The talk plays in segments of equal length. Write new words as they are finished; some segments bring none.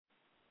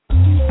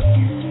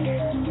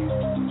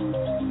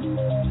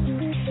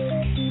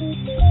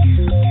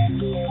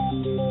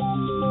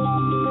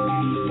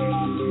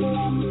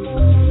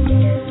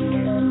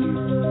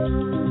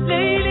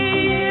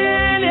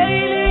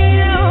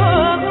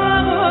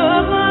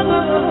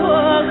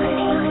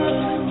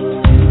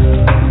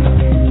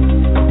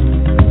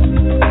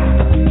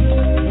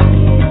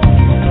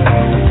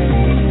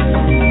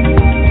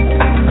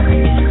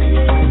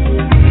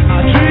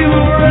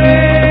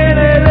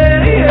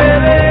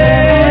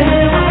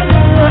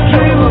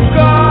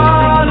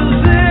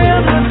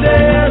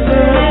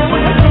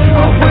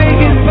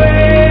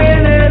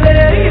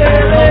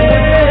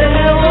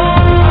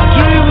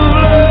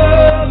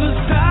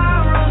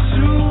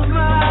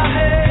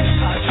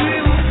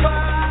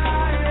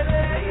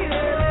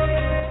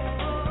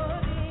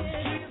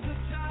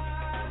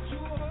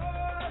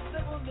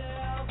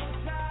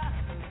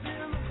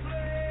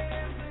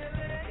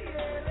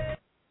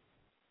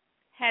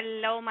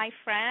my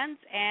friends,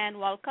 and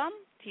welcome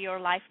to your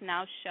Life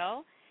Now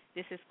show.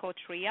 This is Coach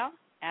Ria.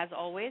 As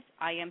always,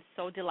 I am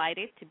so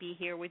delighted to be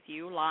here with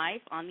you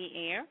live on the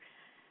air.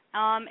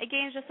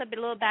 Again, just a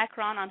little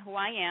background on who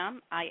I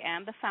am. I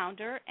am the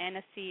founder and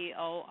a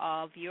CEO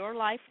of Your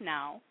Life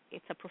Now.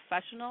 It's a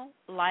professional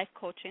life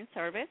coaching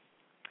service.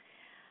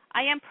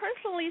 I am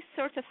personally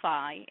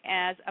certified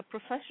as a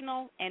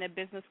professional and a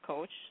business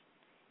coach,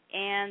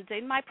 and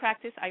in my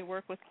practice, I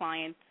work with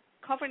clients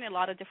covering a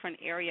lot of different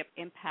area of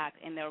impact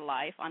in their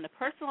life on the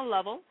personal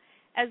level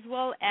as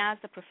well as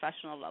the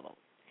professional level.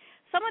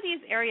 Some of these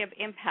area of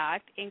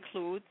impact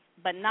includes,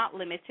 but not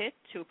limited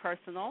to,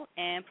 personal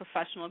and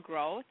professional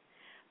growth,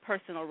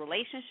 personal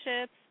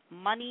relationships,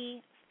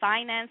 money,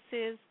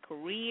 finances,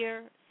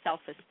 career,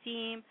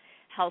 self-esteem,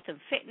 health and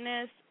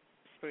fitness,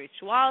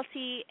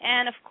 spirituality,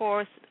 and, of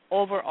course,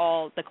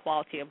 overall the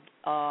quality of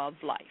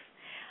life.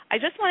 I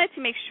just wanted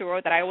to make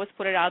sure that I always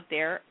put it out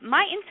there.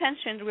 My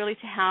intention really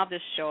to have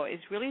this show is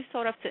really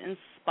sort of to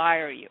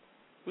inspire you,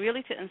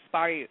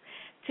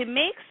 to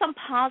make some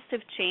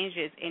positive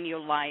changes in your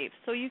life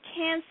so you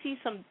can see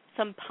some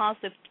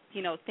positive,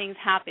 things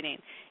happening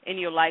in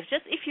your life.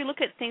 Just if you look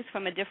at things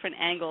from a different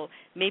angle,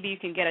 maybe you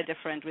can get a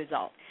different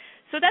result.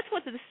 So that's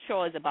what this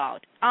show is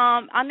about.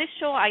 On this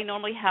show, I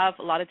normally have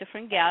a lot of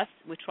different guests.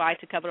 We try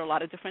to cover a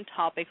lot of different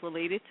topics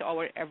related to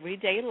our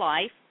everyday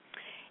life.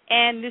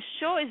 And this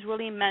show is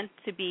really meant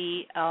to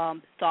be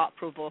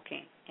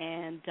thought-provoking.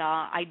 And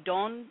I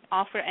don't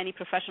offer any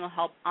professional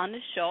help on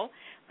the show,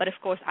 but, of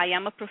course, I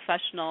am a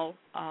professional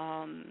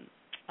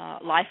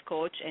life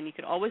coach, and you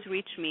can always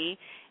reach me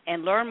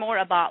and learn more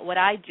about what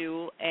I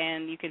do.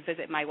 And you can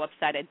visit my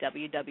website at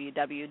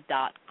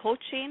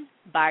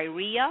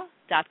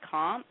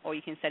www.coachingbyria.com, or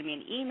you can send me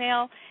an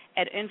email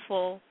at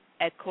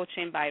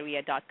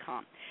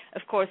info@coachingbyria.com.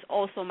 Of course,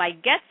 also my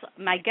guests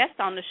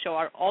on the show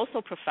are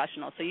also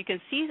professionals, so you can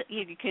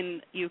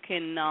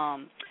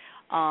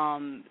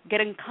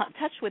get in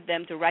touch with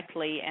them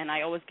directly, and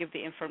I always give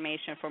the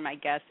information for my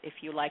guests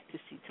if you like to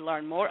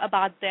learn more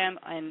about them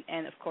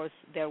and of course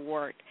their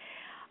work.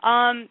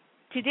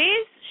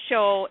 Today's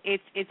show,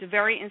 it's a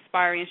very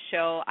inspiring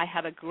show. I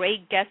have a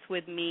great guest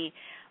with me.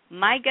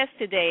 My guest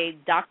today,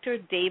 Dr.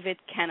 David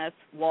Kenneth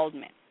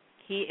Waldman.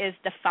 He is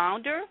the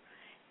founder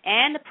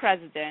and the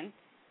president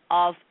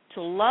of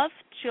To Love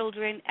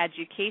Children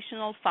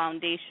Educational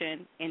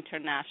Foundation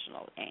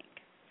International, Inc.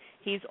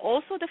 He's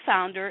also the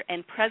founder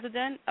and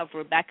president of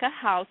Rebecca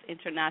House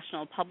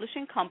International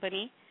Publishing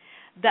Company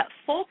that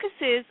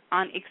focuses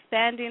on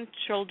expanding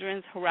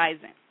children's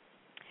horizon.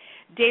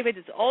 David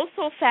is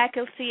also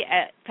faculty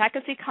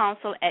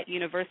counsel at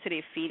University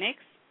of Phoenix.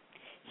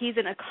 He's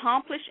an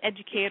accomplished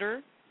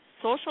educator,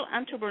 social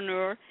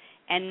entrepreneur,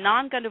 and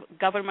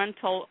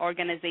non-governmental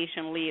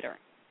organization leader.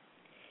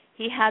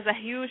 He has a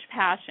huge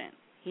passion.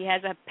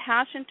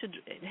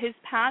 His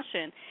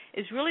passion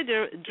is really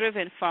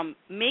driven from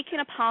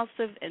making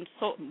positive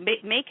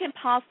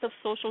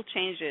social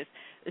changes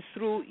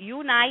through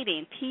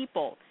uniting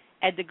people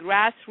at the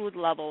grassroots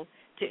level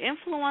to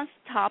influence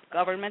top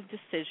government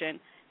decision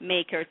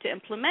maker to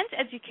implement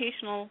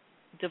educational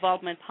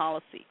development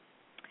policy.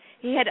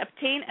 He had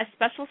obtained a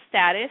special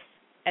status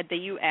at the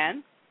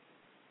UN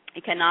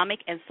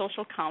Economic and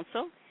Social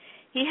Council.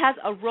 He has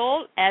a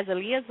role as a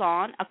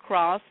liaison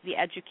across the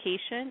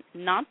education,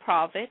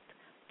 nonprofit,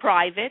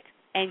 private,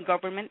 and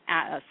government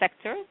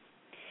sectors.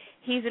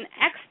 He's an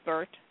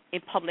expert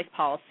in public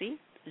policy,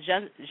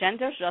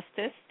 gender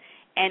justice,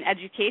 and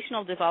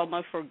educational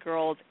development for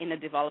girls in the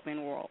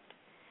developing world.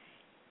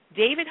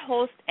 David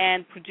hosts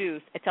and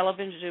produced a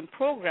television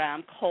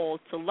program called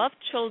To Love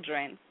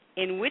Children,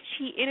 in which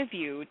he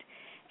interviewed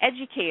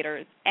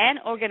educators and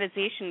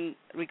organizations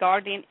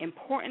regarding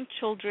important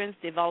children's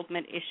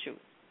development issues.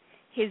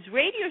 His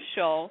radio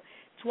show,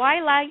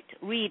 Twilight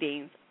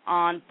Readings,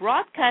 on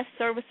Broadcast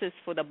Services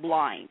for the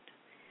Blind,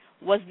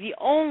 was the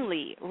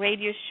only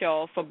radio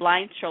show for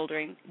blind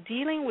children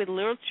dealing with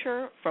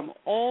literature from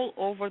all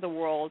over the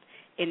world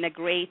in the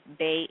Great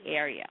Bay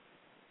Area.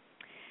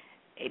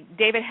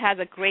 David has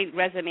a great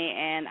resume,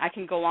 and I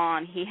can go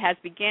on. He has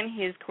begun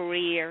his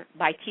career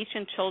by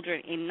teaching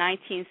children in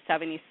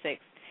 1976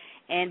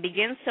 and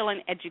began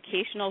selling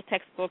educational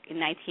textbooks in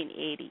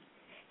 1980.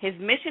 His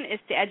mission is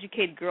to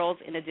educate girls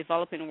in the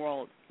developing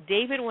world.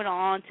 David went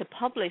on to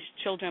publish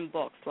children's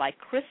books like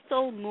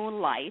Crystal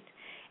Moonlight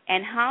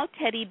and How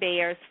Teddy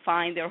Bears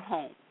Find Their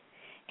Home.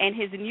 And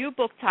his new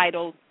book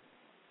titled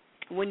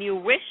When You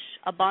Wish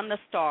Upon a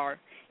Star,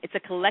 it's a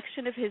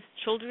collection of his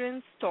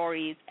children's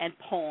stories and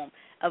poems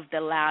of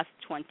the last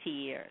 20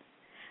 years.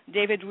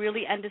 David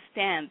really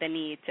understands the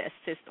need to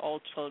assist all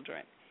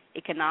children,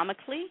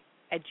 economically,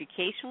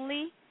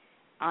 educationally,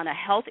 on a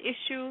health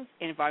issues,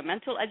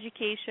 environmental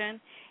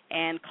education,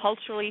 and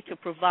culturally to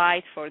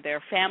provide for their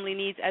family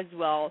needs as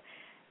well.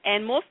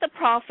 And most of the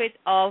profits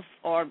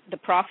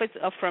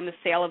from the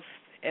sale of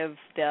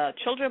the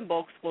children's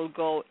books will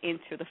go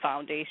into the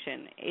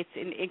foundation. It's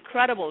an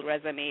incredible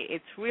resume.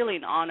 It's really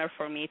an honor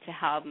for me to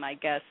have my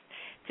guest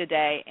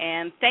today.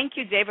 And thank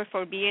you, David,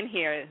 for being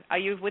here. Are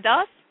you with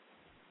us?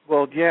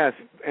 Well, yes,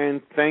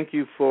 and thank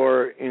you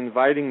for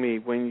inviting me.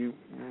 When you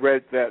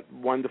read that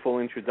wonderful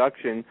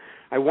introduction,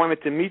 I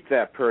wanted to meet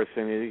that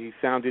person. He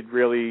sounded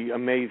really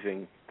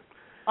amazing.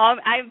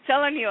 I'm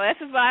telling you,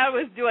 this is what I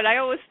always do. And I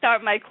always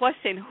start my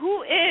question,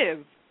 who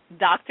is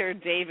Dr.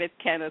 David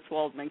Kenneth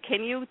Waldman?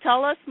 Can you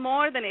tell us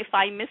more than if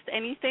I missed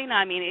anything?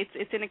 I mean,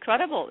 it's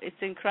incredible. It's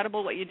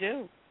incredible what you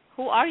do.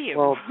 Who are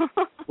you?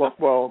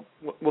 Well,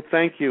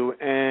 thank you.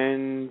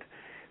 And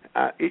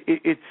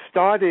it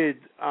started,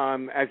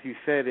 as you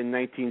said, in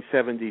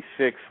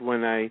 1976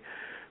 when I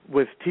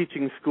was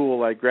teaching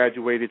school. I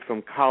graduated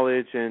from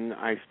college and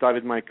I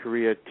started my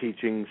career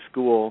teaching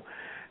school.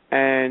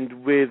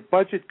 And with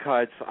budget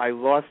cuts, I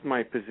lost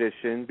my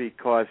position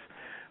because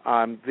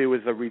there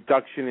was a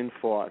reduction in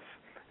force.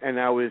 And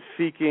I was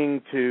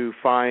seeking to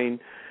find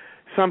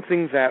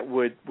something that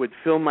would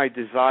fill my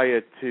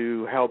desire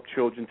to help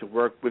children, to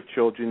work with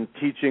children.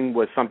 Teaching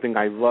was something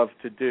I loved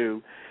to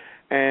do.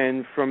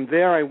 And from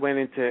there, I went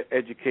into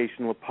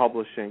educational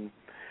publishing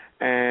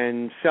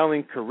and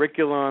selling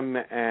curriculum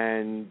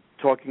and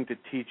talking to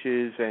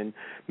teachers and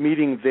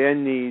meeting their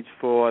needs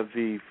for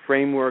the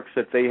frameworks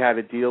that they had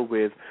to deal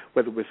with,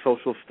 whether it was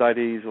social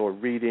studies or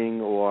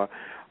reading or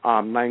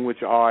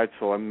language arts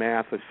or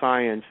math or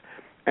science,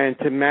 and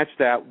to match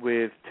that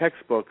with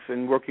textbooks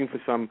and working for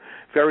some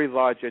very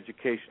large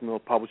educational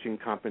publishing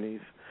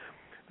companies.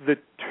 The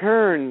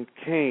turn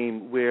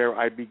came where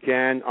I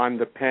began on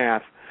the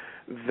path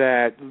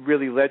that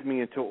really led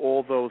me into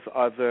all those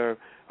other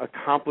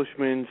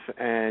accomplishments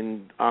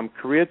and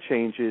career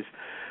changes.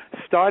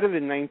 Started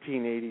in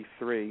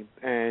 1983,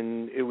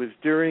 and it was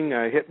during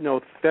a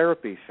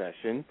hypnotherapy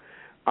session.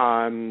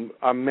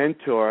 A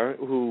mentor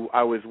who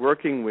I was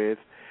working with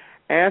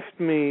asked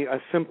me a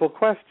simple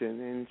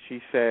question, and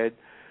she said,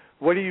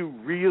 "What do you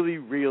really,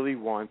 really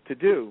want to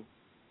do?"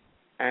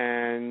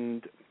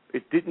 And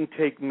it didn't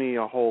take me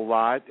a whole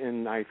lot,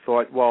 and I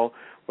thought, well,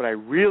 what I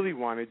really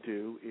want to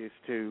do is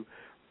to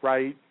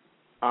write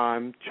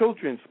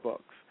children's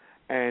books.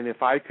 And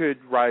if I could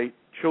write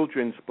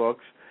children's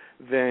books,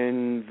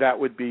 then that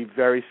would be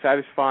very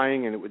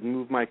satisfying, and it would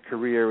move my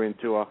career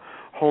into a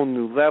whole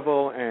new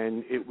level,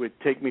 and it would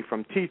take me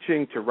from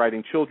teaching to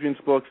writing children's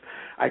books.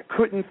 I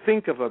couldn't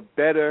think of a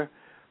better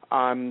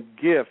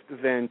gift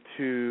than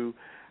to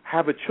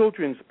have a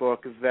children's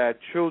book that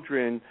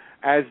children,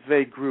 as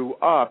they grew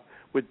up,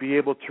 would be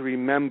able to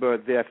remember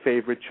their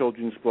favorite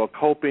children's book,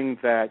 hoping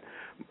that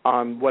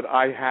what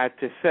I had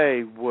to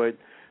say would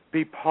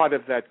be part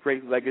of that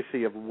great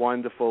legacy of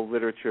wonderful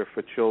literature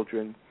for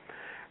children.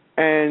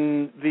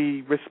 And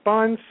the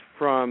response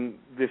from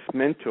this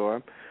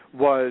mentor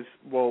was,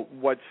 well,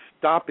 what's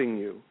stopping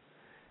you?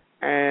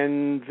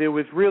 And there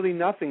was really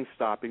nothing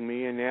stopping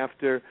me. And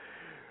after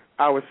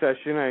our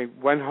session, I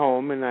went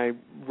home and I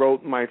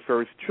wrote my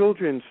first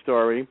children's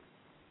story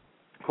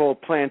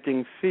called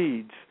Planting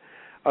Seeds,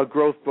 a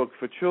growth book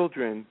for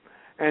children.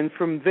 And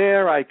from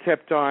there, I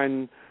kept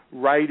on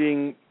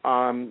writing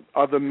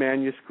other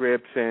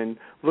manuscripts and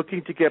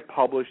looking to get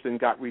published, and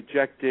got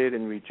rejected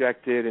and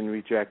rejected and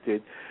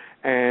rejected.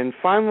 And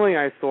finally,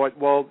 I thought,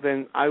 well,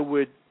 then I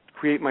would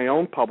create my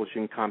own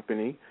publishing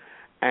company,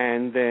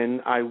 and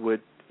then I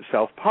would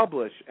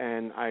self-publish.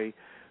 And I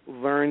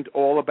learned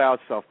all about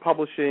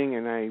self-publishing,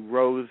 and I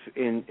rose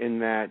in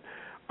that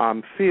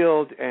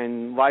field,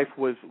 and life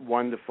was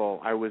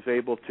wonderful. I was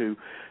able to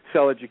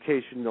sell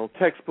educational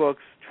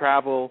textbooks,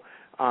 travel,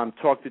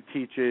 talk to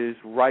teachers,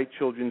 write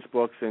children's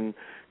books, and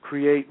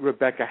create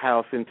Rebecca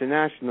House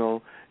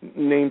International,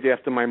 named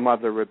after my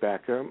mother,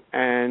 Rebecca.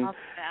 And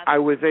I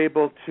was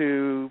able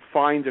to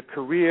find a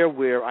career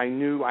where I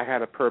knew I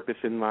had a purpose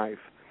in life.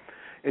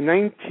 In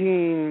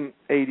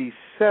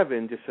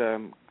 1987, just a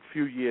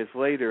few years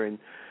later, in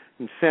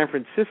San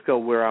Francisco,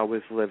 where I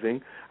was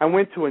living, I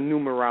went to a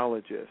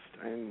numerologist.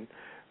 And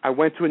I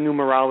went to a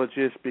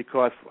numerologist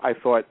because I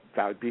thought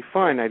that would be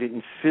fun. I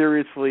didn't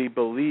seriously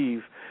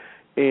believe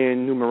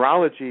in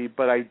numerology,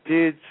 but I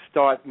did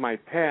start my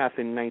path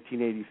in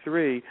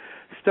 1983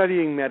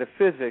 studying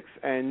metaphysics,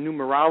 and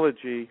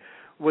numerology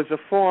was a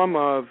form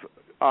of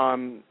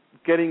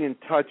getting in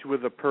touch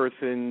with a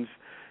person's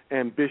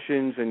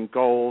ambitions and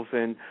goals,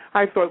 and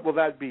I thought, well,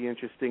 that'd be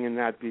interesting and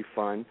that'd be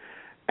fun.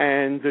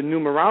 And the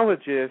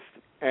numerologist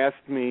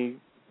asked me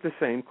the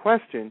same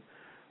question: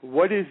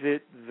 what is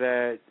it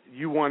that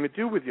you want to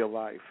do with your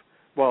life?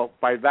 Well,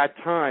 by that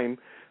time,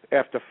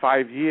 after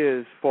 4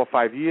 or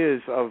 5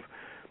 years of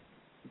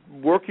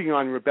working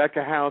on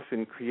Rebecca House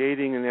and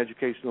creating an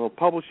educational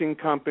publishing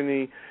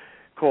company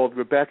called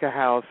Rebecca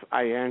House,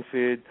 I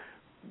answered,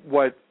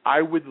 what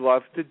I would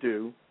love to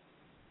do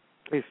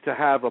is to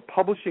have a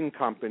publishing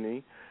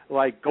company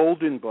like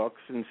Golden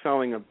Books and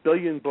selling 1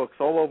 billion books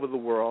all over the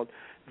world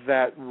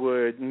that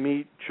would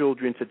meet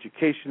children's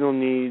educational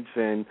needs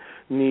and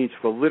needs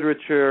for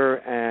literature.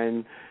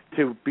 And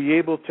to be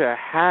able to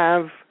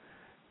have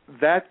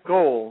that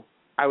goal,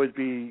 I would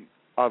be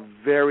a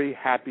very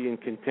happy and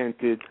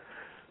contented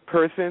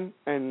person,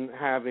 and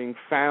having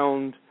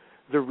found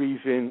the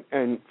reason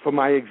and for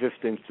my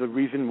existence, the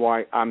reason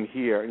why I'm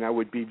here, and I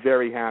would be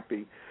very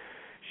happy.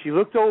 she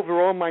looked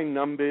over all my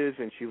numbers,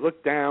 and she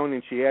looked down,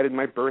 and she added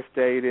my birth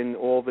date and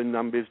all the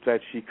numbers that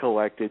she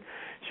collected.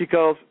 She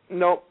goes,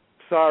 "Nope,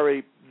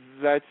 sorry,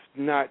 that's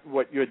not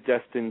what you're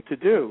destined to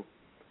do."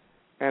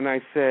 And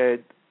I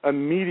said,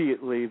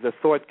 immediately the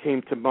thought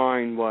came to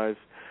mind was,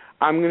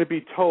 I'm going to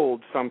be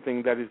told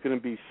something that is going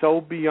to be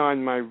so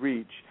beyond my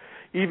reach.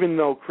 Even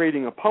though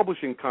creating a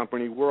publishing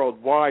company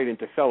worldwide and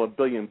to sell 1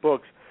 billion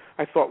books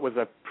I thought was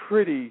a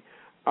pretty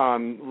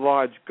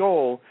large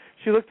goal,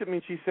 she looked at me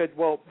and she said,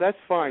 well, that's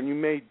fine, you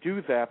may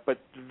do that, but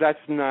that's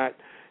not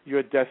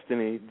your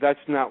destiny. That's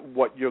not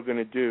what you're going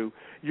to do.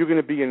 You're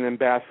going to be an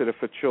ambassador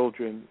for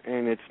children,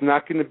 and it's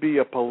not going to be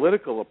a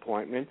political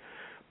appointment,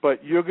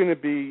 but you're going to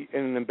be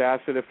an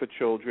ambassador for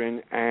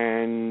children,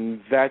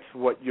 and that's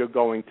what you're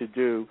going to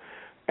do.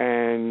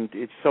 And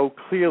it's so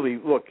clearly,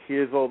 look,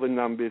 here's all the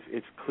numbers,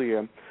 it's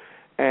clear.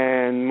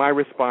 And my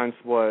response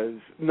was,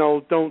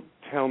 no, don't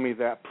tell me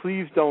that.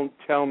 Please don't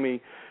tell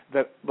me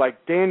that,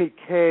 like Danny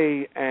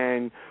Kaye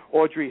and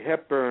Audrey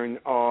Hepburn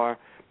are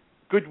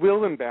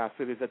goodwill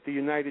ambassadors at the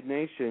United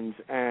Nations,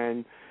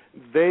 and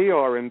they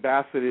are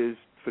ambassadors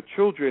for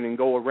children and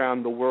go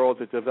around the world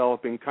to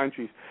developing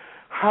countries.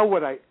 How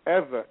would I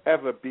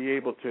ever be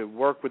able to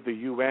work with the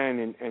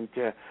UN and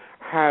to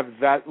have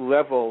that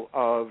level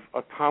of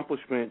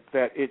accomplishment?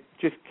 That it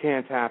just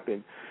can't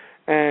happen.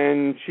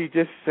 And she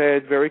just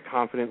said very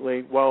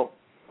confidently, well,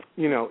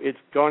 you know, it's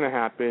going to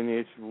happen.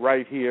 It's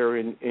right here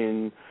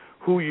in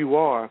who you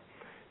are.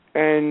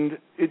 And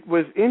it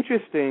was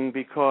interesting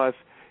because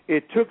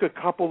it took a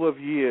couple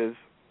of years,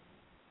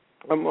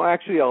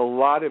 actually a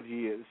lot of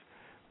years,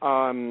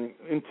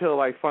 until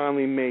I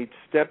finally made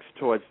steps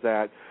towards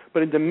that.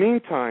 But in the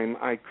meantime,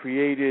 I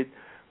created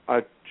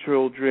a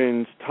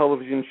children's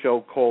television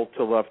show called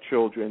To Love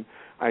Children.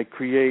 I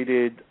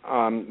created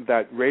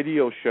that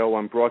radio show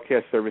on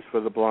Broadcast Service for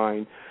the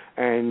Blind.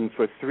 And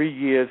for 3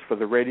 years for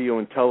the radio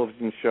and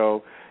television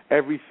show,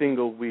 every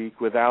single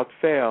week, without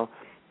fail,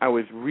 I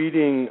was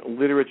reading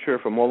literature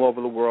from all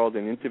over the world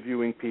and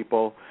interviewing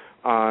people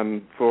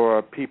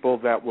for people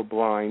that were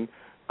blind.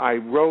 I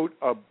wrote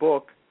a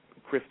book,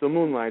 Crystal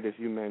Moonlight, as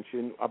you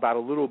mentioned, about a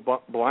little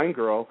blind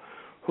girl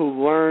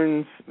who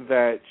learns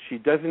that she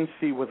doesn't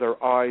see with her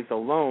eyes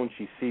alone,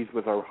 she sees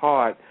with her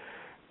heart,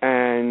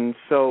 and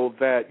so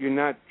that you're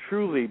not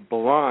truly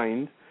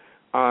blind,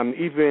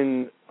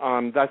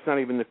 that's not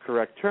even the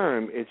correct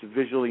term, it's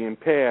visually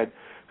impaired,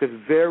 because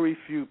very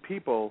few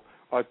people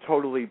are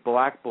totally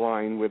black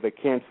blind where they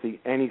can't see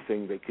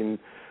anything. They can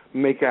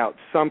make out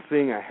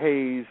something, a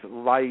haze,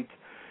 light.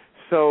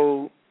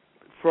 So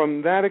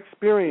from that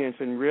experience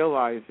and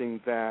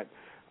realizing that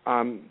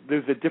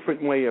there's a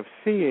different way of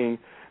seeing,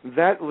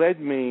 that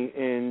led me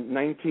in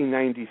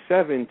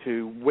 1997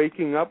 to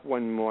waking up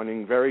one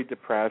morning very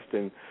depressed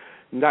and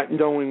not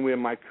knowing where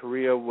my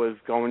career was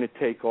going to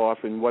take off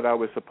and what I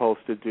was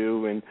supposed to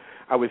do. And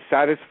I was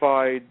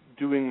satisfied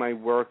doing my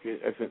work,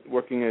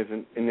 working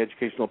in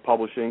educational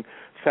publishing,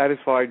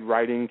 satisfied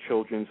writing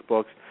children's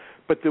books.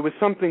 But there was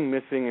something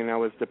missing, and I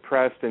was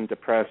depressed. And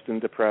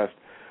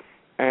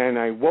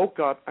I woke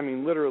up,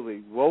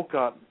 literally woke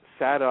up,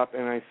 sat up,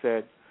 and I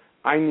said,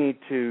 I need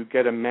to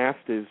get a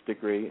master's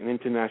degree in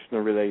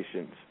international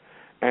relations.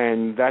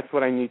 And that's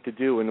what I need to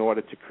do in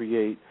order to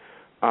create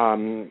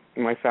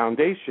my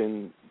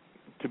foundation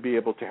to be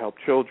able to help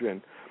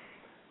children.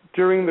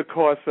 During the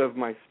course of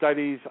my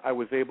studies, I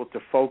was able to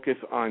focus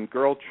on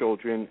girl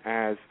children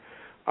as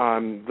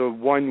the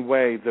one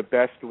way, the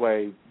best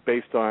way,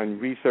 based on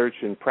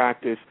research and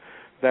practice,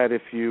 that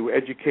if you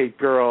educate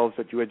girls,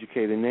 that you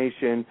educate a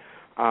nation.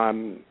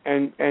 And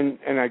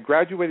I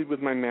graduated with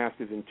my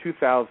master's in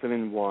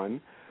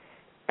 2001,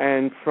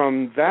 and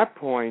from that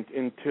point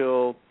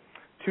until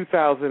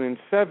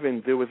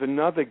 2007, there was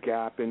another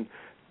gap, and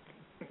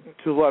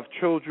To Love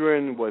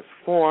Children was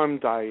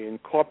formed. I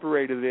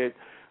incorporated it.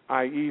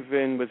 I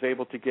even was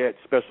able to get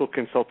special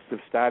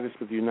consultative status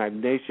with the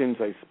United Nations.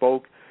 I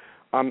spoke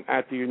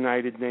at the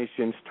United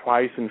Nations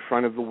twice in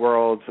front of the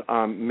world's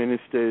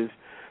ministers,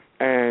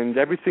 and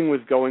everything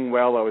was going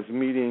well. I was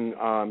meeting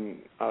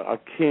a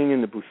king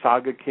in the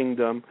Busaga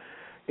Kingdom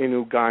in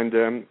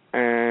Uganda,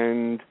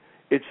 and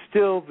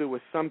there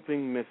was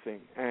something missing.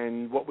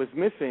 And what was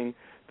missing,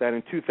 that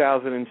in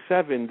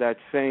 2007, that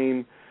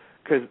same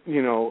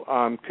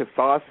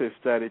catharsis,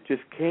 that it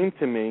just came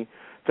to me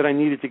that I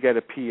needed to get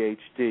a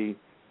PhD.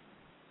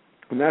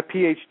 And that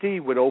PhD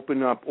would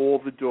open up all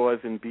the doors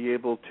and be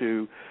able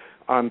to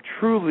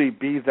truly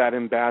be that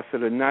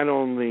ambassador, not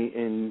only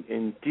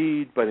in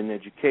deed, but in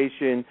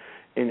education,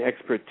 in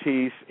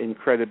expertise, in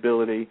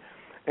credibility.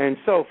 And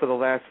so for the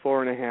last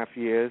 4.5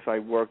 years, I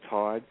worked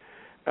hard.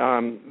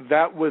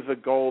 That was a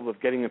goal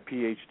of getting a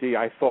PhD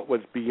I thought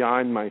was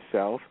beyond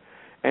myself.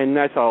 And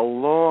that's a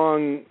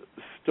long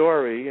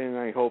story, and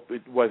I hope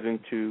it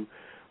wasn't too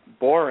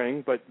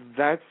boring, but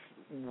that's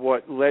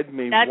what led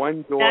me.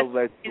 One door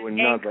led to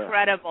another.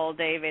 Incredible,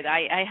 David.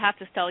 I have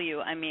to tell you.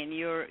 I mean,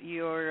 your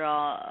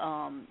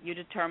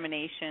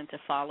determination to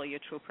follow your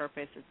true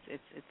purpose.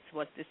 It's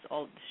what this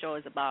all show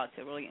is about,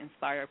 to really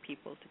inspire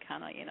people to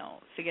kind of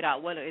figure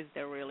out what is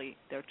their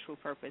true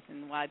purpose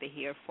and why they're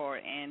here for.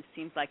 And it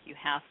seems like you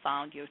have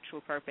found your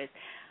true purpose.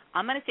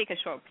 I'm going to take a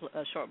short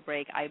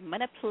break. I'm going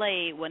to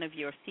play one of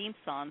your theme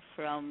songs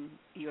from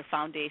your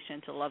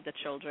foundation to love the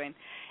children.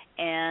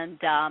 And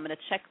I'm going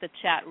to check the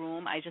chat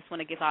room. I just want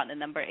to give out the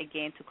number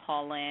again to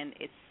call in.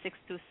 It's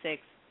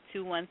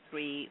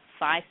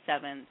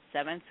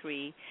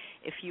 626-213-5773.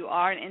 If you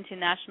are an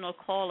international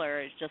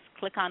caller, just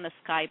click on the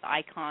Skype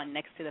icon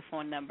next to the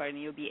phone number, and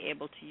you'll be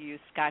able to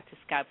use Skype to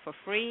Skype for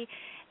free.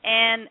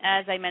 And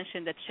as I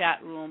mentioned, the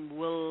chat room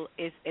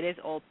is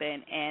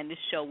open, and the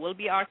show will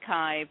be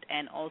archived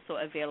and also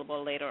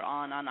available later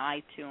on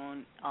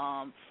iTunes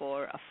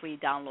for a free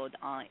download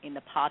in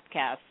the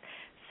podcast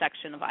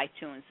section of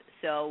iTunes.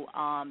 So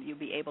you'll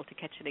be able to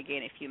catch it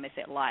again if you miss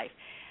it live.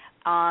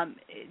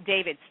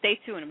 David, stay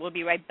tuned. We'll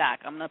be right back.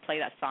 I'm going to play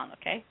that song,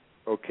 okay?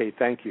 Okay,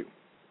 thank you.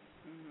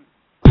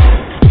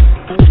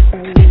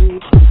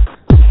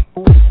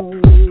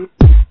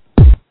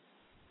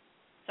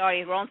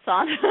 Sorry, wrong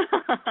song.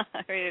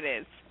 Here it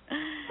is.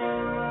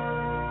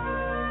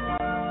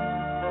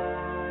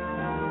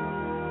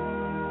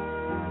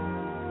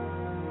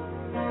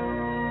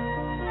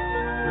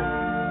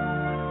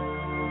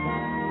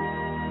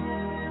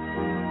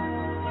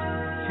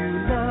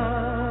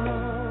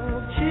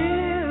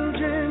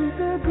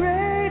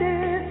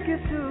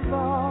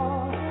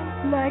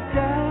 Like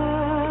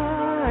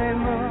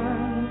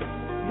diamonds,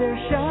 their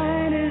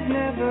shine is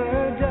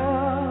never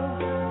dull.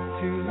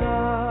 To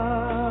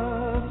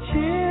love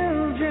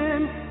children,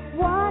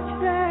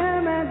 watch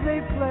them as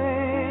they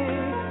play,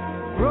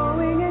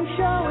 growing and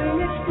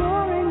showing,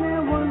 exploring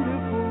their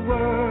wonderful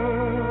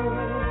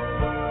world.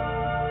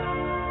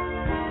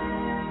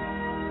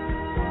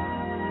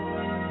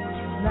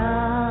 To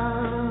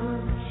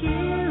love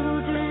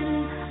children,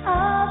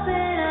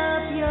 open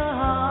up your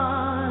heart.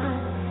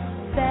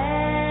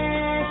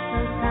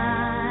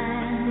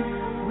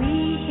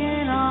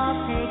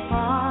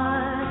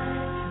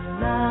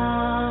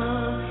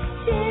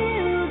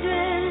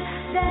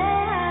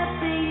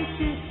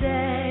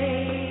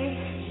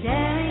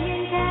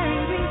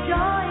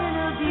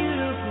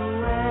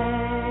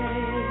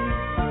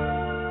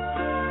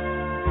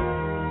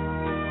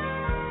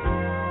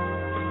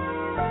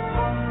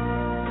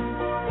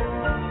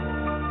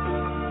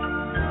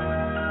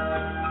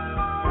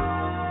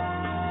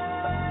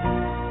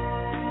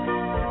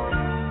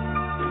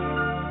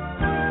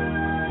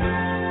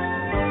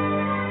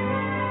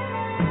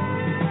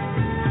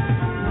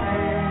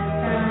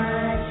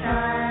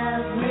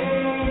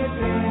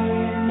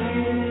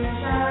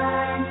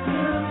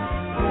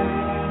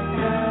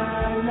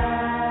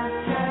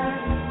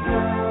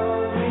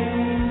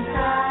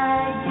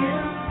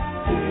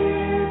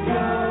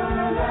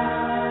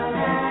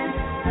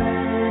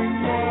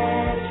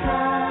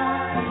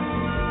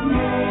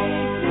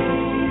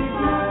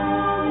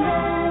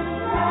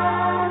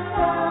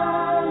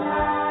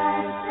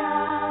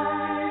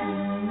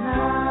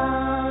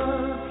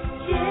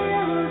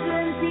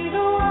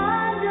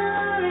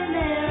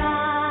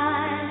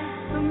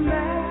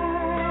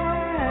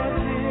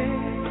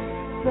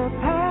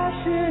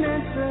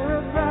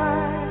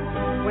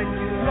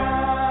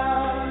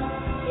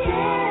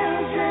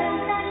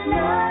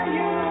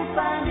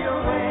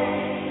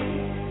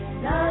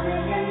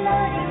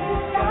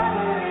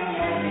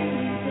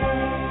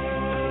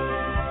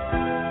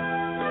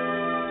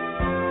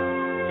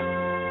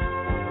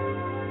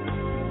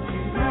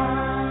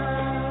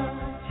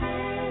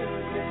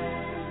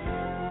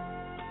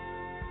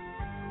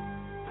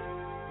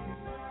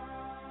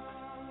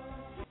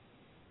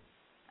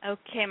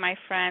 Okay, my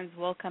friends,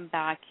 welcome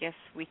back. Yes,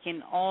 we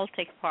can all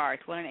take part.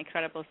 What an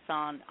incredible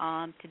song.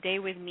 Today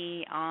with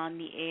me on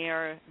the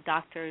air,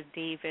 Dr.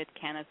 David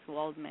Kenneth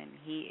Waldman.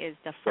 He is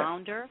the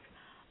founder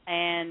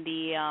and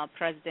the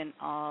president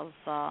of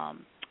For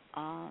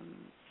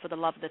the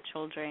Love of the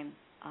Children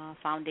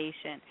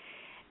Foundation.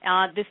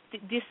 This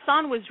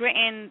song was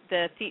written,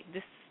 this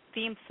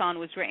theme song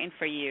was written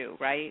for you,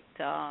 right,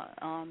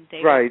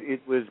 David? Right.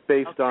 It was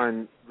based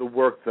on the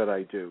work that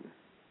I do.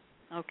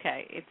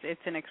 Okay, it's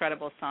an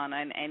incredible song,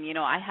 and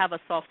I have a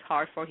soft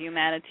heart for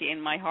humanity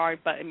in my heart,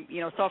 but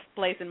soft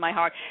place in my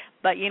heart.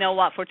 But you know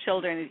what, for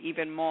children is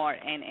even more,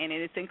 and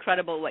it's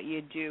incredible what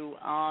you do.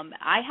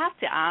 I have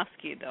to ask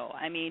you though.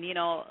 I mean,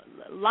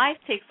 life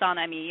takes on.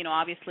 I mean,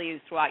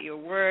 obviously throughout your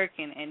work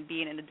and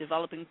being in the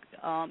developing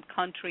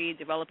country,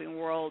 developing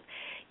world,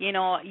 you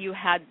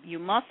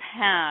must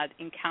had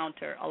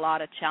encounter a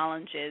lot of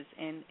challenges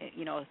in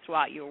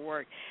throughout your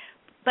work.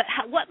 But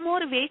what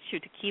motivates you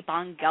to keep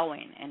on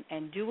going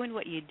and doing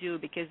what you do?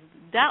 Because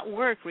that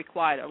work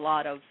required a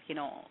lot of,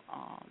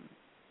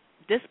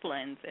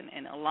 disciplines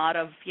and a lot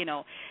of,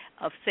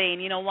 of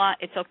saying, you know what,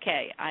 it's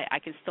okay. I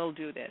can still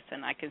do this,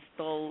 and I can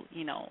still,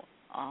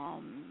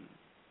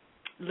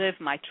 live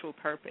my true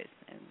purpose.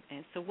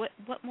 And so what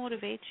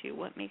motivates you?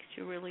 What makes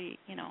you really,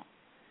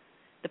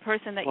 the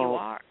person that you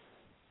are?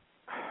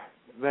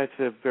 That's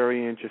a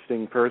very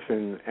interesting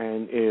person,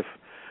 and if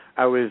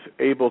I was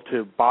able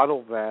to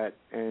bottle that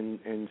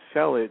and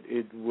sell it,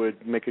 it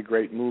would make a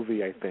great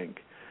movie, I think.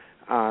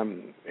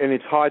 And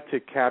it's hard to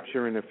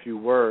capture in a few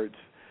words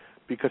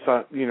because,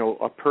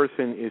 a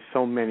person is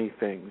so many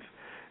things.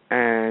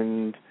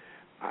 And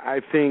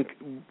I think,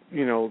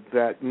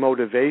 that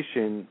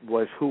motivation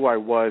was who I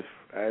was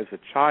as a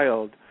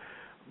child,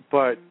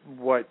 but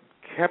what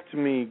kept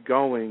me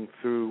going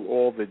through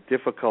all the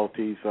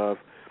difficulties of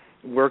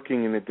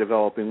working in the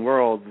developing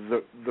world,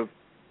 the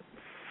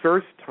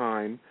first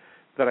time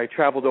that I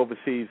traveled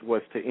overseas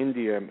was to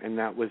India, and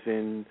that was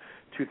in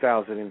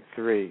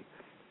 2003.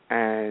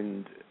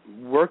 And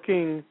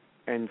working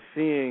and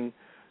seeing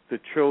the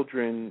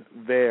children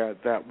there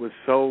that was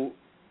so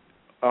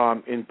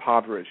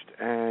impoverished,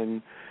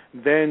 and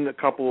then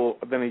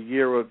a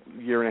year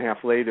and a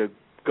half later,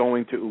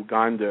 going to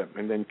Uganda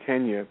and then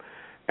Kenya,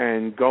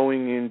 and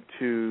going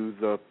into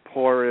the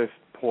poorest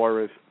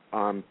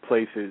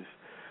places,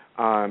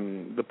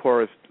 the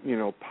poorest,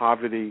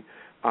 poverty,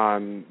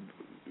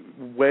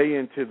 way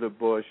into the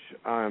bush,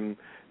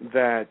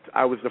 that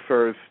I was the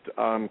first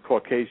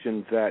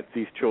Caucasian that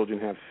these children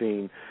have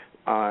seen.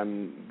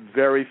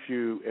 Very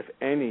few, if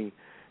any,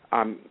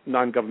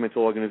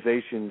 non-governmental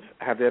organizations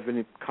have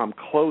ever come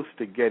close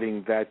to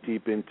getting that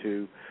deep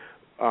into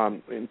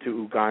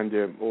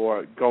Uganda,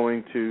 or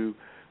going to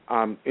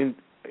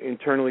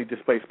internally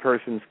displaced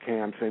persons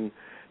camps and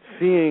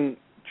seeing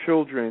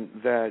children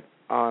that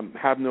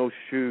have no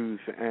shoes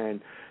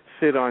and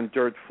sit on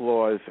dirt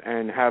floors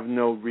and have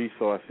no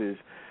resources.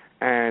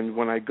 And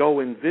when I go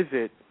and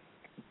visit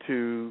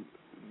to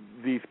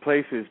these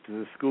places, to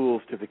the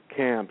schools, to the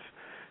camps,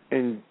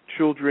 and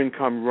children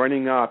come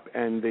running up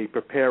and they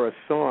prepare a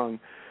song,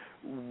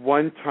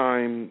 one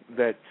time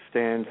that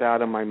stands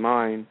out in my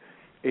mind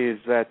is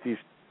that these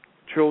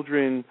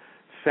children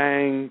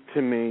sang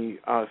to me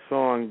a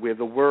song where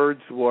the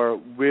words were,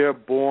 "We're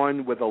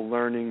born with a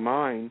learning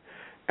mind,"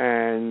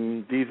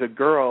 and these are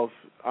girls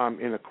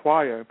in a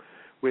choir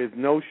with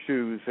no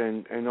shoes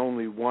and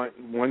only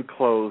one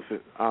clothes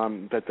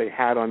that they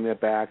had on their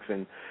backs,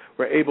 and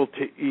were able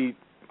to eat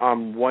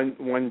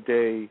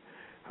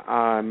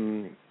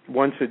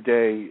once a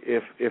day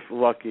if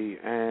lucky.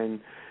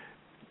 And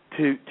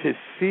to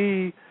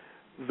see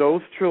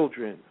those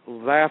children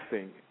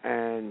laughing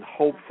and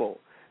hopeful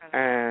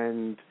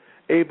and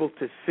able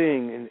to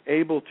sing and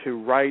able to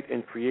write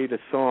and create a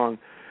song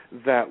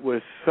that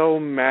was so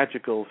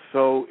magical,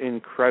 so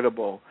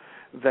incredible,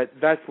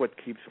 that's what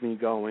keeps me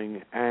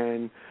going.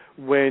 And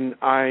when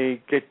I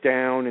get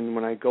down and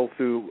when I go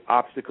through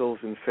obstacles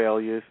and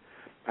failures,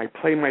 I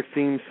play my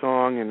theme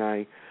song and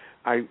I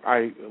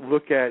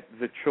look at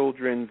the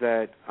children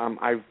that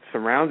I've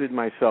surrounded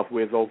myself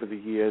with over the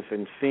years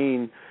and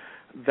seen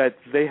that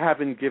they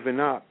haven't given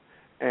up.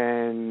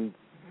 And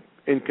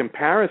in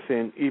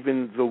comparison,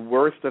 even the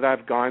worst that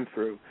I've gone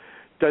through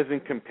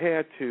doesn't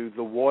compare to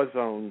the war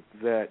zone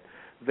that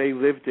they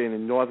lived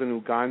in northern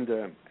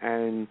Uganda,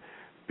 and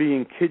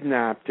being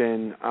kidnapped,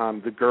 and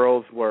the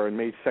girls were and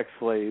made sex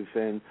slaves,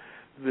 and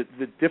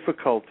the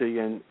difficulty,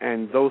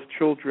 and those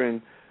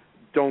children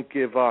don't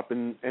give up,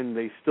 and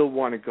they still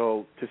want to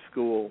go to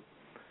school.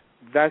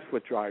 That's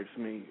what drives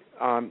me,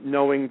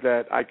 knowing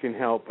that I can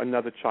help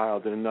another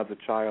child and another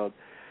child.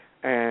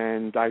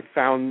 And I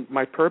found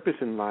my purpose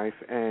in life,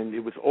 and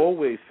it was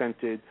always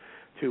centered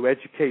to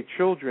educate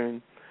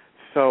children.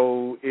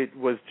 So it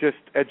was just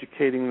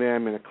educating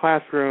them in a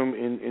classroom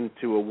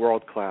into a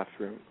world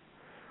classroom.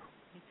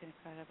 It's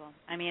incredible.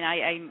 I mean,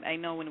 I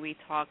know when we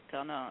talked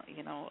on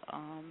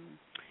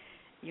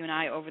you and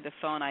I over the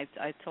phone, I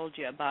told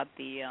you about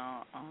the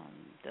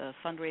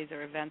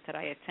fundraiser event that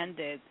I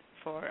attended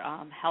for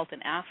Health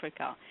in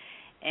Africa.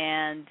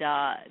 And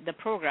the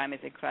program is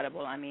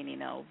incredible. I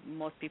mean,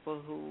 most people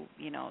who,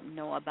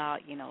 know about,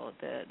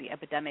 the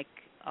epidemic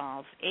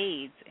of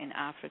AIDS in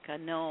Africa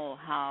know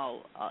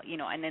how,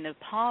 and then the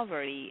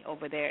poverty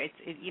over there,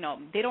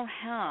 they don't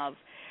have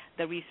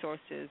the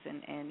resources.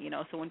 And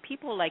so when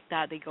people like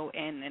that, they go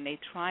in and they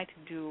try to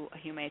do a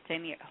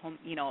humanitarian,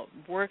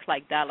 work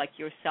like that, like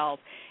yourself,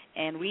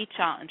 and reach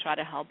out and try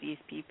to help these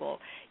people.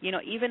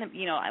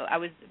 I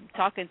was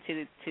talking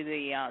to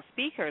the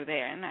speaker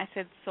there, and I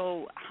said,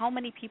 so how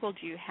many people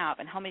do you have,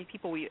 and how many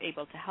people were you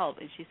able to help?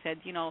 And she said,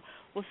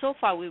 well, so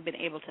far we've been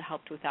able to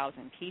help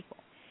 2,000 people.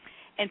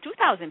 And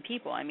 2,000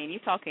 people, I mean, you're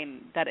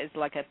talking, that is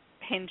like a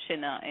pinch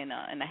in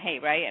a hay,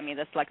 right? I mean,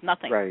 that's like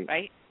nothing,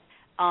 right?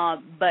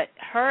 But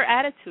her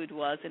attitude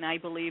was, and I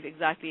believe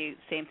exactly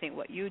the same thing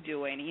what you're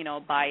doing,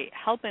 by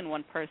helping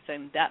one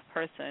person, that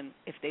person,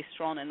 if they're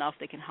strong enough,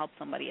 they can help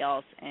somebody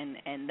else,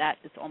 and that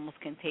is almost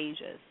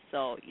contagious.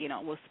 So,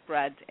 will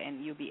spread,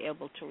 and you'll be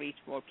able to reach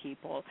more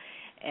people,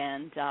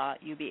 and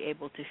you'll be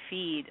able to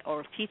feed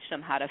or teach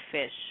them how to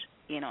fish,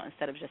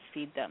 instead of just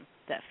feed them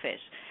that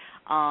fish.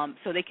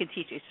 So they can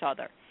teach each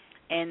other.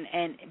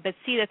 but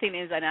see, the thing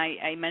is, and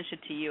I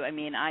mentioned to you, I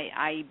mean,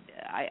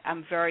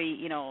 I'm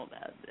very,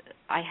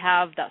 I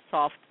have that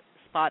soft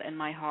spot in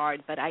my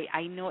heart, but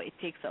I know it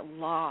takes a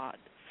lot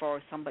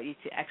for somebody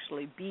to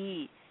actually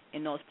be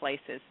in those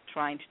places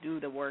trying to do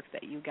the work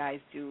that you guys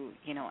do,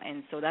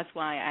 and so that's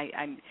why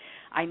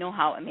I know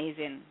how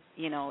amazing,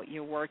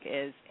 your work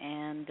is.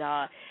 And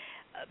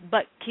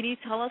but can you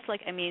tell us,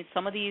 like, I mean,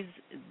 some of these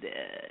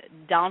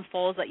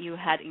downfalls that you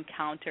had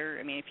encountered?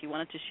 I mean, if you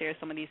wanted to share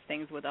some of these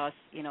things with us,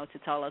 to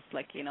tell us,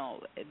 like,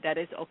 that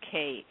is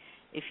okay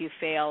if you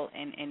fail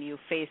and you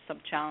face some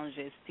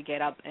challenges to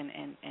get up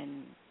and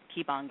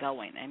keep on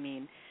going. I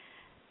mean,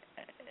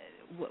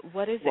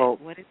 what is it?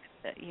 What is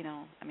it that,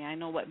 I mean, I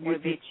know what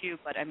motivates you,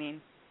 but I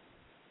mean.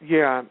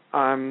 Yeah,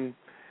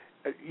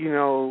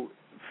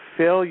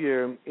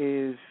 failure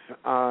is,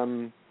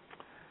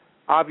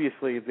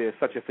 obviously there's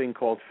such a thing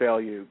called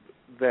failure,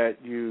 that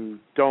you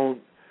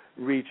don't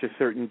reach a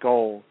certain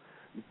goal.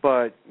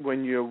 But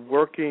when you're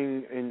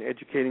working and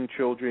educating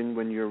children,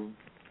 when you're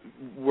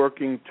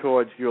working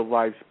towards your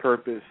life's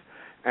purpose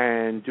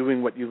and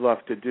doing what you love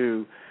to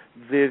do,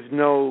 there's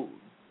no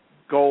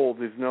goal,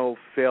 there's no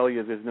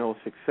failure, there's no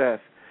success.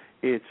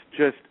 It's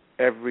just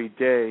every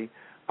day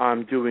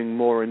I'm doing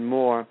more and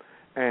more.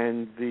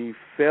 And the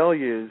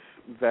failures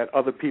that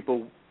other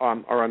people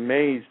are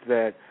amazed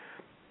that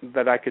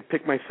I could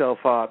pick myself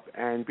up,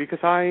 and because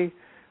I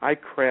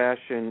crash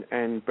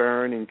and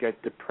burn and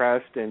get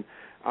depressed and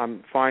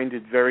find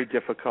it very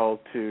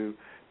difficult to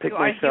pick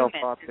myself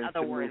up and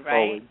to move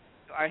forward.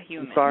 You are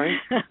human. I'm sorry?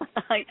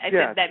 I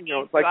said that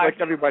means like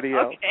everybody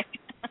else.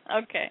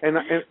 Okay. And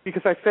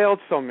because I failed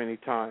so many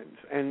times,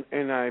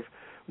 and I've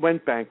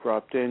went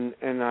bankrupt, and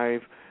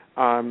I've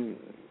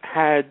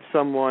had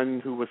someone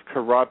who was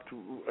corrupt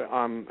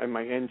in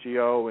my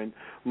NGO, and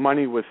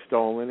money was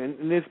stolen,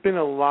 and there's been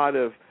a lot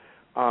of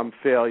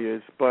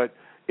failures, but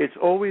it's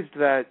always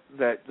that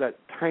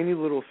tiny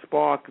little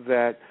spark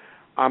that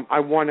I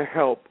want to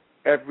help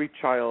every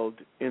child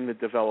in the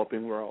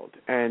developing world,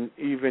 and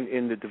even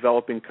in the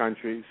developing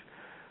countries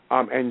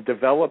and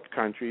developed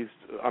countries.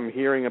 I'm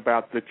hearing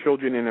about the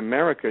children in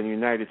America, in the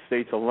United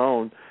States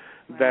alone,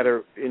 that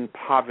are in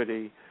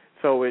poverty.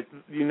 So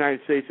the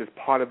United States is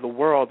part of the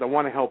world. I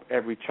want to help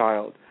every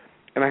child.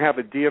 And I have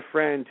a dear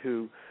friend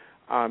who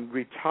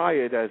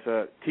retired as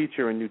a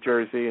teacher in New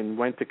Jersey and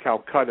went to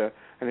Calcutta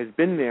and has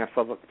been there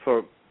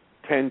for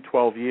 10,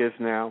 12 years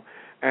now.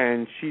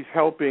 And she's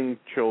helping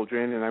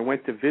children, and I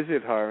went to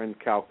visit her in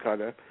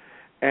Calcutta.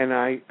 And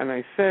I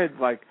said,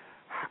 like,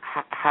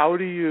 how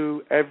do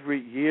you every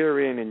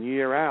year in and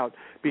year out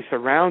be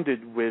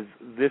surrounded with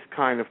this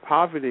kind of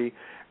poverty,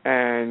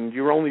 and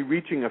you're only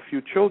reaching a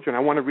few children? I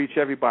want to reach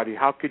everybody.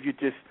 How could you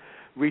just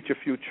reach a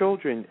few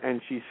children?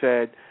 And she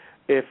said,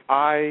 if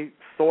I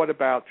thought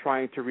about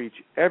trying to reach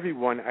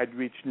everyone, I'd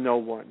reach no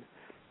one.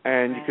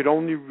 And you could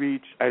only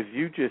reach, as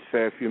you just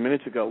said a few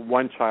minutes ago,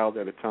 one child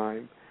at a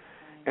time.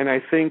 And I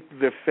think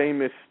the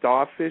famous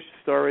starfish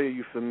story, are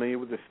you familiar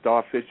with the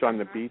starfish on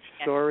the beach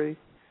story?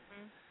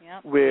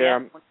 Yep. Where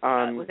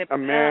a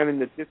man in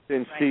the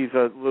distance sees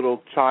a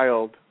little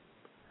child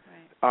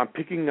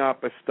picking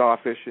up a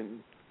starfish and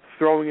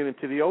throwing it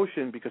into the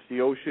ocean, because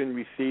the ocean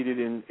receded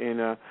in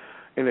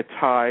a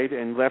tide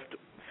and left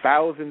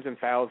thousands and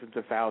thousands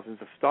and thousands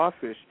of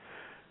starfish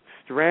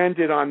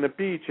stranded on the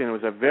beach, and it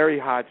was a very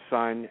hot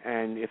sun,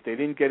 and if they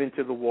didn't get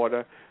into the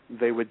water,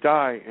 they would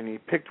die. And he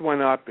picked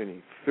one up and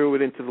he threw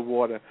it into the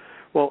water.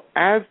 Well,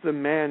 as the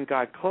man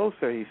got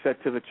closer, he said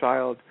to the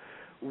child,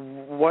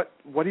 what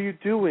are you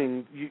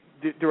doing?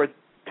 There are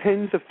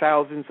tens of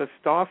thousands of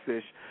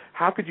starfish.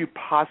 How could you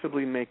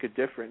possibly make a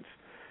difference?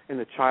 And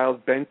the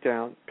child bent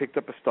down, picked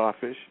up a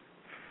starfish,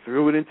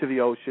 threw it into the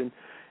ocean,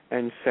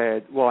 and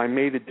said, well, I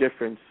made a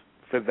difference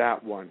for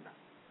that one.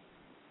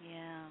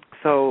 Yeah.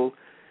 So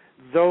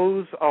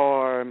those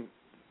are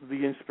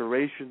the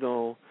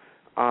inspirational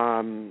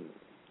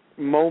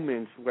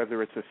moments,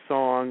 whether it's a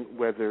song,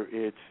 whether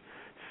it's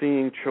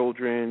seeing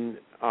children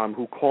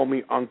who call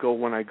me uncle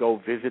when I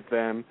go visit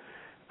them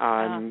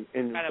in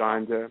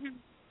Uganda.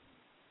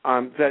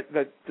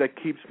 That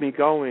keeps me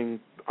going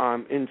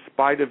in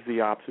spite of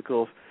the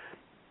obstacles.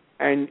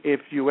 And if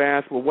you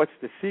ask, well, what's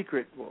the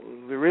secret? Well,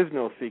 there is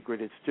no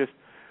secret. It's just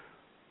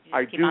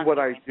I do what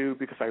I do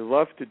because I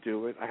love to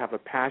do it. I have a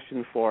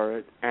passion for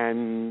it,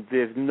 and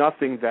there's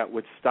nothing that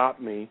would stop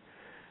me,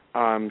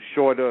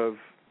 short of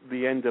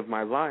the end of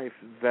my life,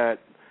 that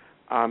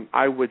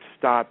I would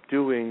stop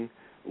doing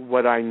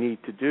what I need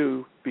to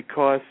do,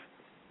 because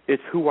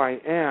it's who I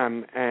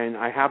am and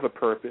I have a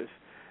purpose.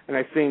 And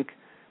I think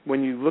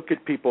when you look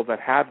at people that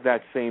have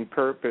that same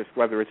purpose,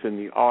 whether it's in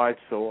the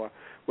arts or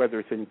whether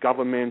it's in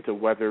government or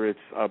whether it's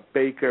a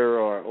baker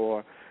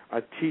or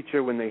a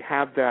teacher, when they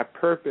have that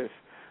purpose,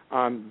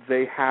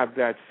 they have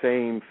that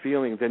same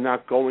feeling. They're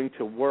not going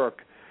to work.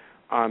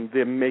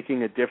 They're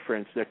making a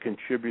difference. They're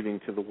contributing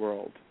to the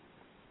world.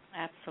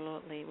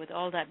 Absolutely. With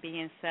all that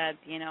being said,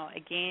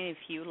 again, if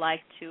you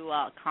like to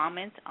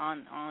comment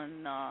on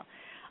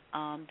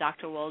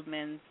Dr.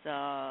 Waldman's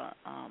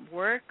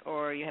work,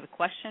 or you have a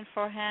question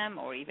for him,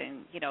 or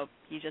even,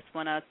 you just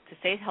want to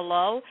say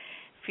hello,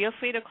 feel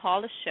free to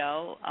call the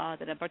show.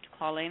 The number to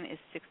call in is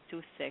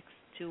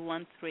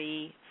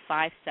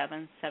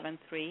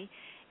 626-213-5773.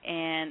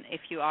 And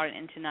if you are an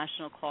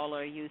international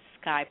caller, use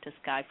Skype to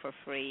Skype for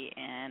free.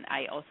 And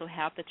I also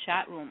have the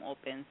chat room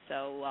open,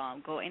 so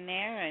go in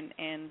there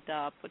and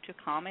put your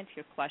comment,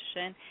 your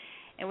question.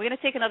 And we're going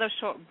to take another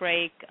short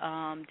break,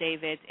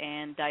 David,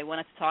 and I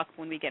wanted to talk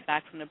when we get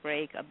back from the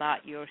break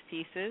about your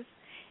thesis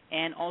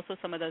and also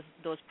some of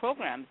those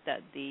programs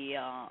that the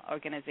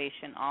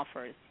organization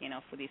offers,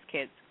 for these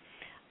kids.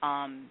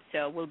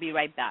 So we'll be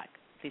right back.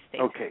 Please stay.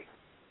 Okay.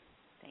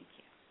 Thank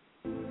you.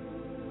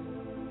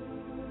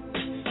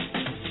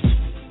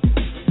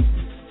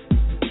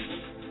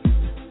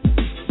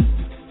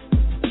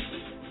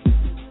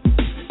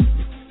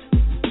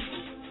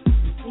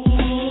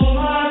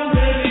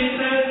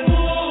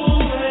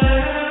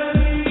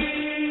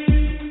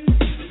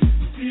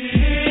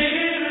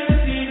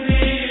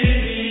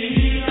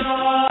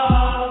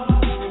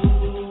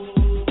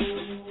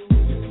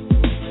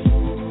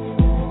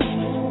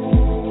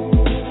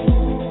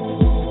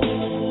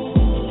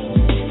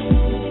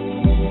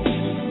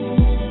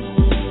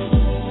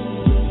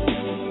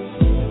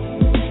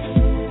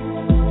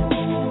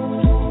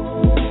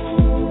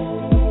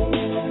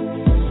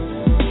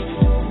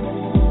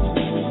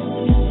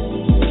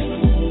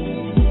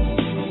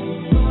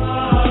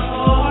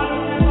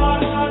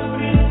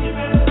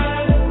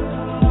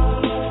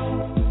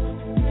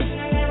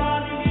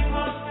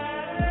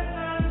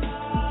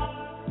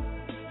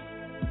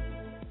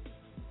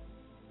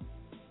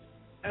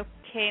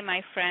 Okay,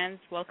 my friends,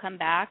 welcome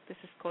back. This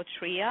is Coach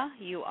Ria.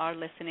 You are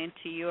listening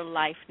to Your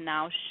Life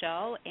Now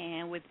show,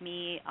 and with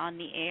me on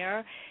the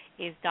air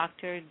is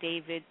Dr.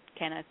 David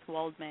Kenneth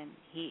Waldman.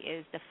 He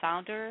is the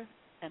founder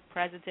and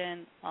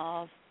president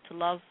of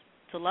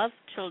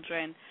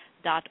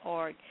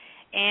tolovechildren.org.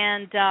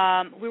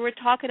 And we were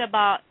talking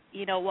about,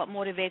 what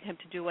motivated him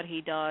to do what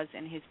he does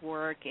in his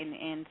work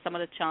and some of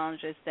the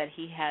challenges that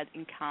he had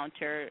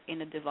encountered in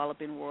the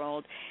developing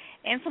world.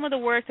 And some of the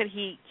work that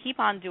he keep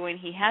on doing.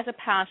 He has a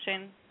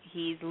passion.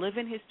 He's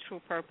living his true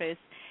purpose,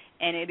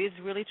 and it is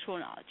really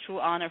true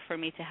honor for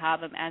me to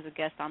have him as a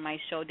guest on my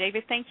show.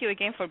 David, thank you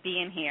again for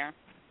being here.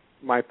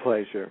 My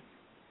pleasure.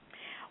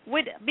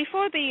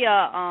 Before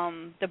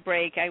the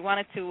break, I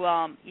wanted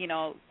to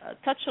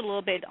touch a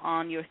little bit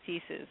on your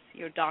thesis,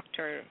 your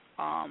doctor.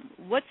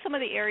 What's some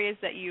of the areas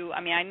that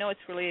I know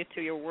it's related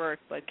to your work,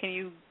 but can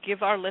you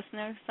give our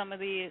listeners some of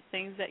the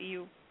things that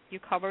you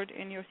covered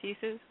in your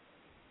thesis?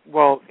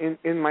 Well,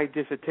 in my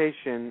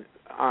dissertation,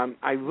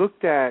 I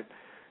looked at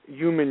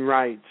human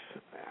rights,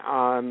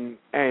 and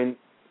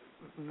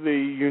the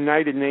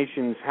United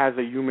Nations has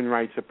a human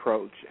rights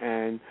approach,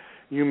 and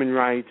human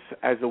rights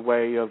as a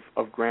way of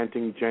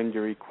granting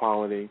gender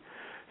equality.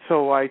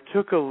 So I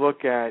took a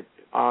look at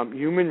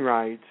human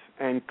rights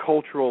and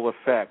cultural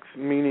effects,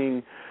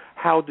 meaning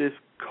how does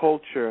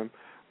culture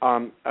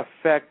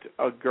affect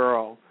a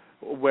girl,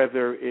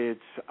 whether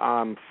it's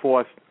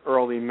forced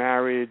early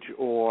marriage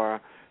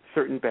or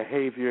certain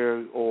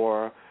behavior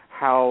or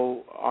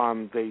how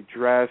they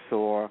dress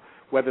or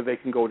whether they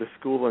can go to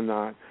school or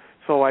not.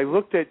 So I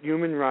looked at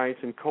human rights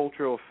and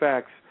cultural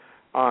effects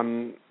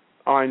on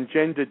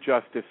gender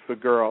justice for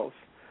girls.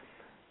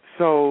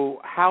 So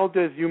how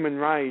does human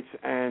rights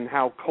and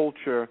how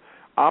culture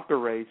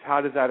operates, how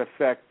does that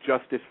affect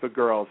justice for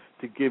girls,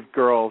 to give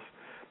girls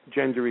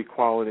gender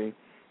equality?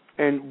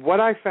 And what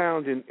I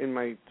found in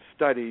my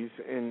studies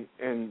and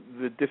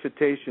the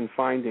dissertation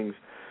findings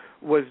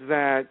was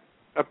that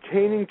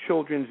obtaining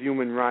children's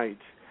human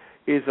rights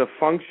is a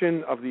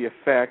function of the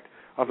effect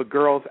of a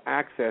girl's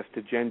access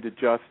to gender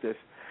justice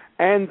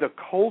and the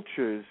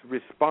culture's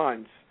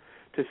response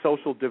to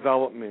social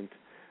development,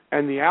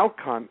 and the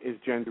outcome is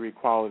gender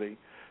equality.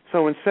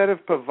 So instead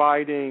of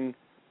providing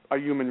a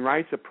human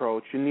rights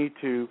approach, you need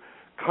to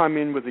come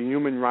in with a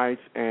human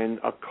rights and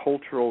a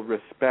cultural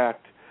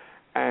respect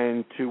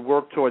and to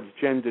work towards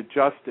gender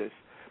justice.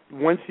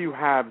 Once you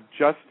have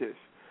justice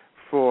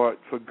for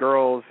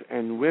girls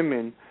and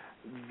women,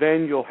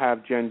 then you'll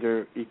have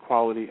gender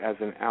equality as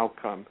an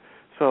outcome.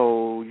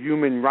 So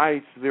human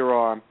rights, there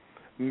are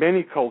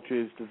many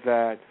cultures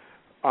that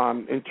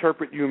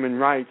interpret human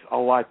rights a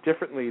lot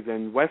differently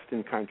than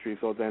Western countries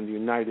or than the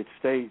United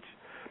States.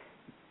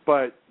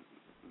 But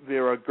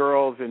there are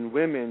girls and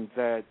women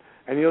that,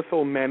 and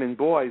also men and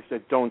boys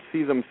that don't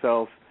see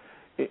themselves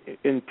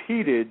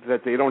impeded,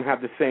 that they don't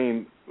have the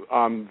same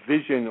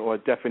vision or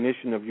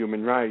definition of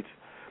human rights.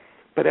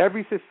 But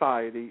every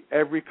society,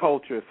 every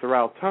culture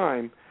throughout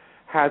time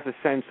has a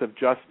sense of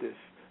justice,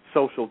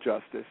 social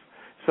justice.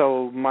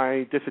 So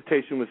my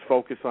dissertation was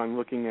focused on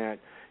looking at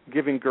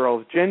giving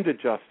girls gender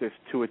justice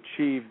to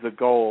achieve the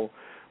goal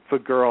for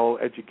girl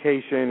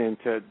education and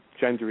to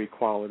gender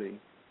equality.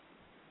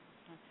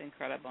 That's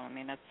incredible. I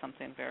mean, that's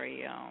something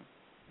very,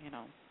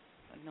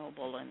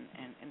 noble and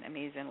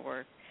amazing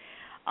work.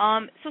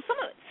 So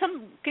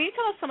can you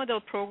tell us some of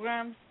those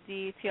programs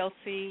the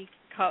TLC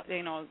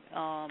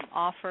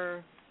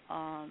offer,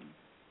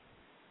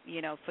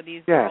 for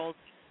these Yes. girls?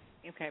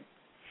 Okay.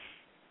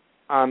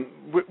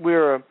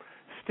 We're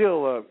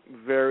still a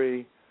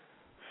very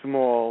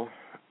small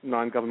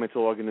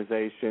non-governmental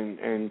organization,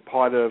 and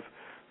part of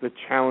the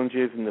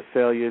challenges and the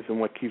failures and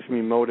what keeps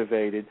me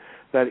motivated,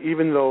 that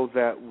even though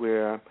that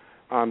we're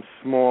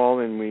small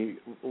and we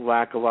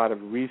lack a lot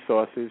of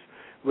resources,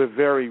 we're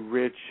very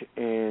rich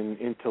in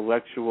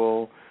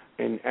intellectual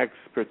and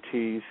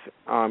expertise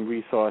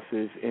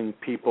resources, in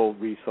people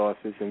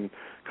resources and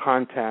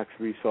contacts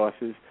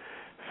resources.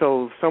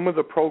 So some of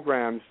the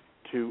programs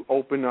to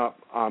open up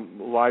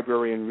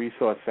library and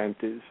resource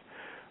centers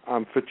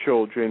for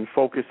children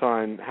focus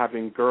on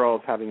having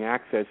girls having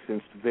access,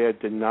 since they're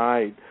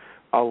denied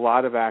a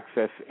lot of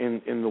access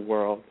in the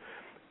world,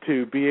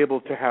 to be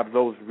able to have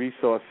those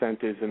resource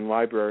centers and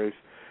libraries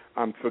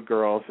for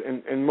girls.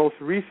 And most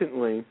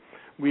recently,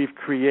 we've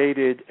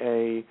created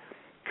a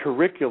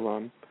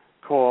curriculum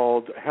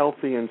called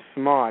Healthy and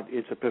Smart.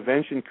 It's a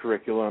prevention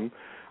curriculum,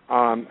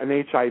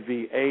 an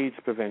HIV/AIDS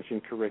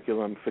prevention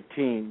curriculum for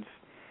teens.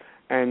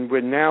 And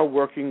we're now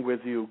working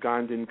with the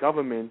Ugandan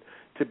government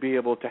to be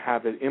able to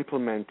have it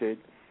implemented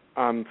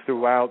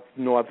throughout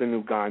northern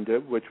Uganda,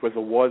 which was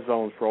a war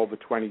zone for over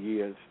 20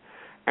 years,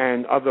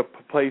 and other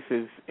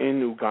places in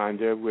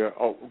Uganda. We're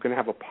going to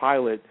have a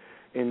pilot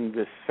in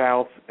the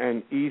south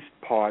and east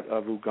part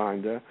of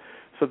Uganda,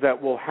 so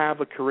that we'll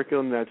have a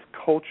curriculum that's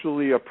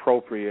culturally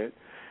appropriate,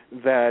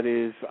 that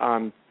is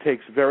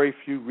takes very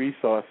few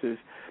resources,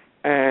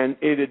 and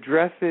it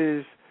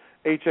addresses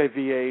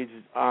HIV/AIDS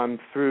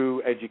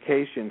through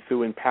education,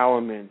 through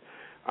empowerment,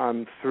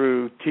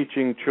 through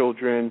teaching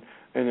children,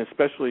 and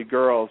especially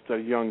girls, to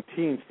young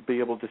teens, to be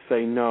able to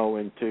say no,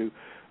 and to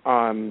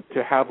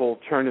have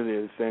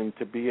alternatives, and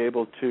to be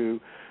able to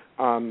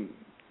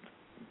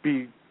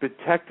be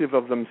protective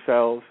of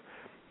themselves,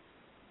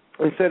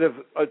 instead of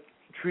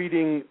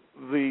treating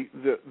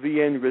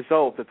the end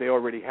result that they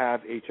already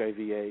have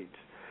HIV/AIDS.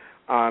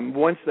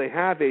 Once they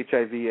have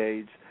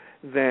HIV/AIDS,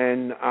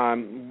 then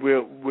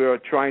we're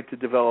trying to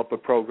develop a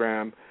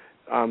program.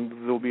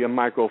 There'll be a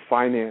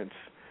microfinance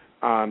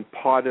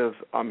part of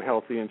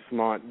Healthy and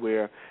Smart,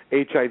 where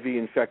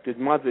HIV-infected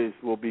mothers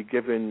will be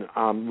given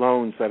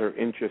loans that are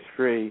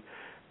interest-free,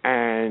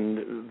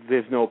 and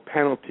there's no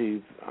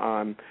penalty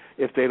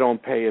if they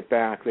don't pay it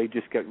back. They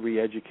just get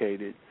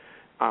re-educated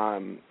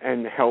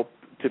and help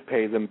to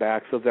pay them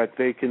back, so that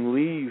they can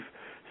leave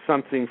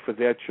something for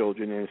their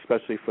children, and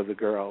especially for the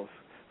girls.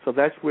 So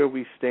that's where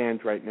we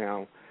stand right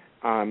now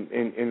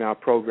in our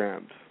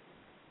programs.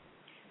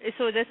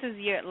 So this is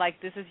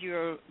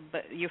your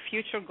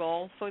future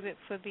goal for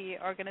the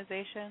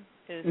organization?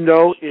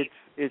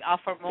 It's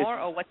offer more,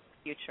 or what's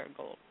the future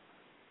goal?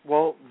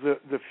 Well,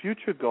 the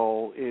future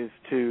goal is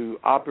to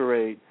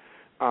operate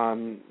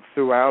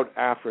throughout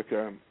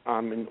Africa,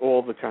 in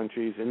all the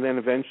countries, and then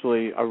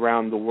eventually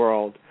around the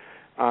world.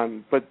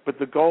 But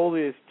the goal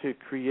is to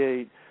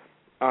create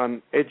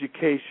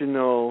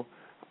educational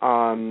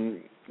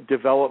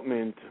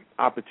development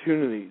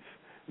opportunities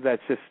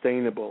that's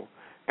sustainable,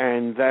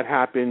 and that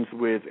happens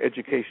with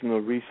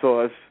educational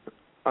resource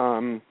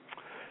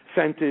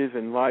centers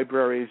and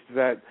libraries.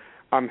 That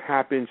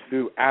happens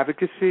through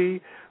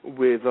advocacy,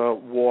 with a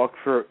Walk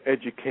for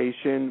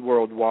Education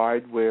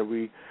worldwide, where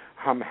we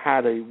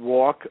had a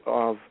walk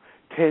of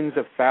tens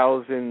of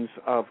thousands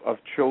of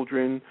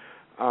children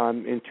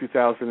in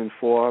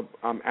 2004,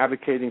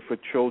 advocating for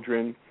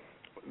children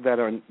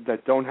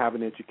that don't have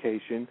an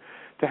education,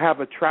 to have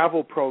a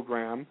travel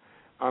program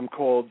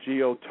called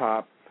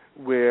GeoTop,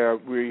 where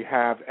we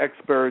have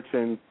experts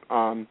and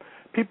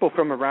people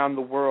from around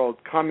the world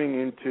coming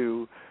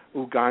into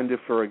Uganda,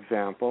 for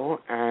example,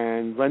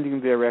 and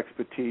lending their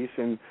expertise,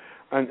 and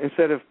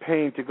instead of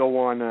paying to go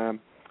on a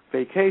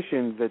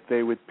vacation, that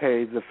they would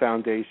pay the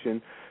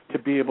foundation to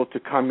be able to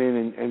come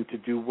in and to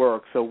do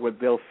work. So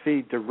they'll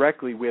see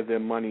directly where their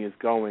money is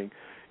going.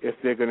 If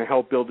they're going to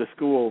help build a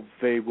school,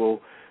 they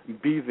will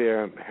be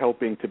there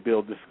helping to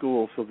build the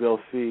school, so they'll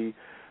see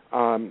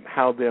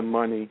how their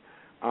money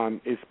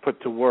is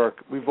put to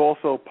work. We've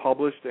also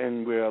published,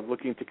 and we're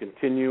looking to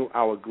continue,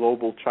 our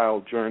Global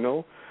Child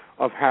Journal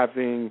of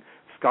having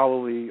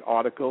scholarly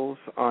articles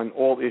on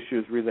all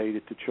issues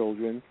related to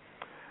children.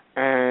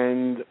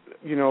 And,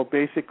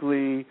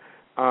 basically,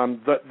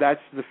 that's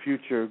the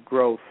future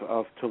growth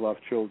of To Love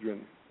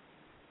Children.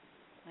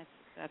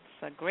 That's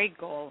a great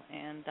goal,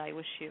 and I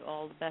wish you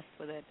all the best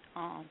with it.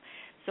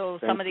 So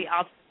Thank some of the you.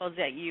 obstacles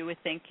that you would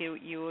think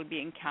you would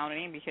be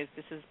encountering, because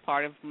this is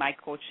part of my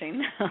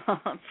coaching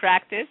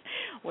practice,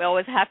 we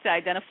always have to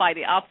identify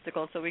the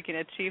obstacles so we can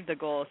achieve the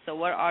goal. So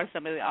what are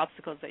some of the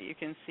obstacles that you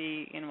can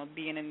see,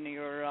 being in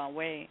your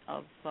way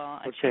of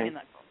achieving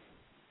that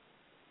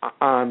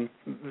goal?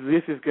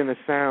 This is going to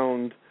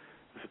sound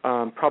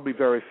probably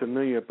very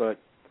familiar, but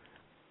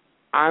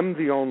I'm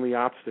the only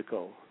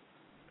obstacle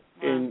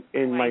in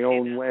my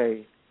own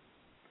way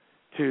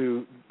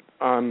to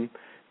and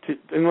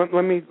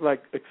let me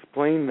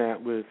explain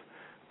that with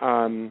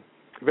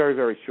very,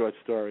 very short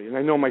story. And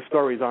I know my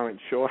stories aren't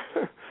short,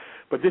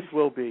 but this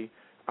will be.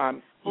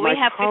 We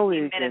have 15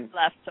 colleague minutes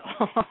left, so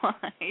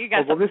you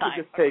got some this time.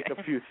 will just take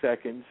a few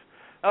seconds.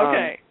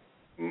 Okay.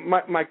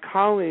 My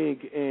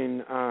colleague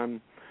in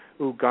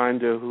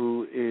Uganda,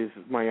 who is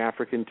my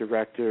African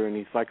director, and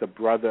he's like a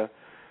brother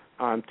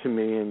to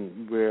me,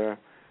 and we're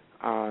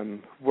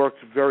worked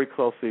very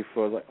closely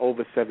for like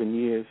over 7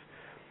 years.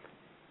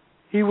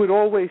 He would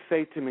always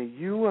say to me,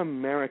 "You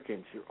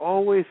Americans, you're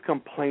always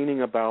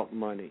complaining about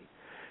money.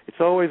 It's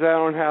always I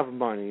don't have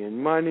money,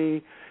 and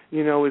money,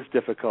 is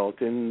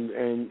difficult, and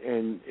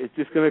it's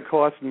just going to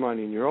cost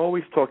money, and you're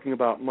always talking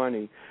about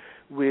money."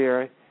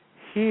 Where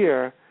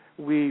here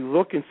we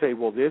look and say,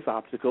 well, there's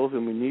obstacles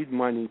and we need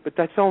money, but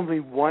that's only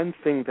one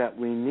thing that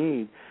we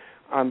need.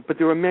 But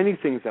there are many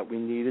things that we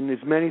need, and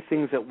there's many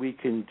things that we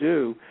can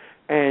do,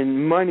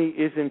 and money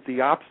isn't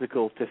the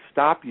obstacle to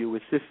stop you.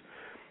 It's just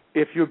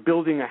if you're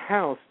building a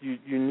house,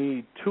 you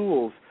need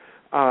tools.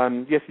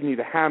 Yes, you need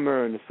a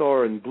hammer and a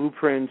saw and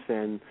blueprints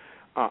and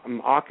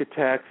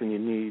architects, and you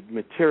need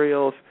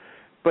materials,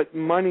 but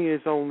money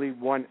is only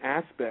one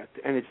aspect,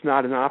 and it's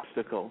not an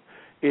obstacle.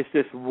 It's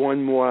just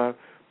one more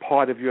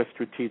part of your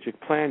strategic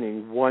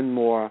planning, one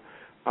more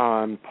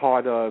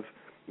part of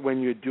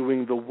when you're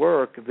doing the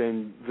work,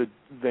 then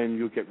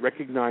you get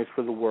recognized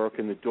for the work,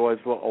 and the doors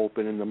will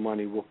open and the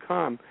money will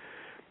come.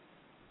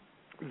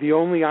 The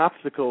only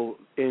obstacle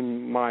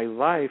in my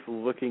life,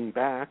 looking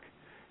back,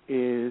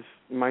 is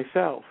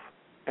myself.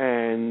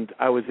 And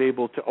I was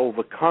able to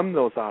overcome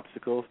those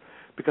obstacles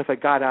because I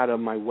got out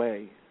of my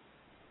way.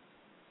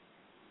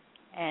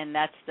 And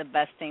that's the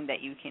best thing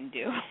that you can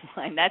do.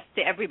 And that's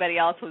to everybody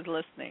else who's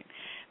listening.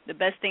 The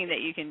best thing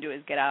that you can do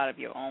is get out of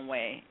your own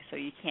way so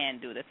you can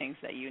do the things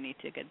that you need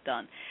to get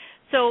done.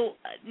 So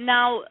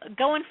now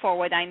going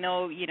forward, I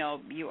know,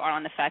 you are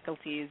on the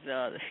faculties,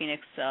 the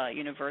Phoenix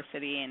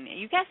University, and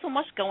you got so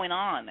much going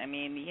on. I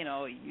mean,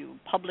 you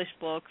publish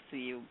books,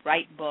 you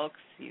write books,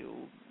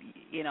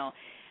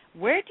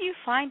 where do you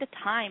find the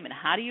time, and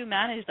how do you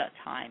manage that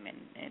time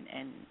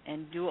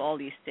and do all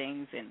these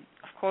things? And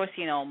of course,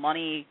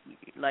 money,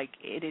 like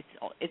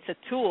it's a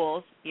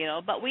tool,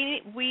 but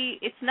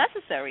it's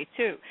necessary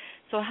too.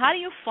 So how do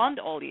you fund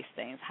all these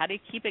things? How do you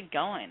keep it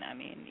going? I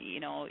mean,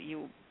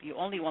 you're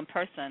only one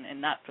person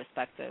in that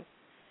perspective.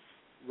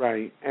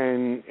 Right,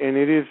 and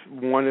it is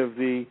one of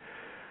the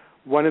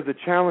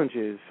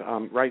challenges.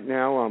 Right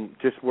now, I'm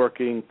just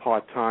working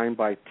part-time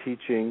by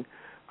teaching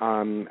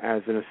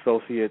as an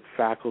associate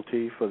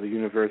faculty for the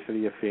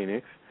University of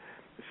Phoenix,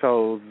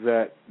 so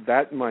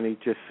that money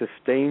just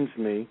sustains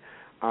me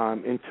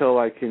until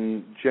I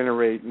can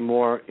generate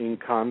more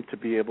income to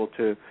be able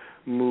to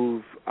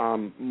move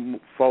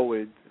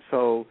forward.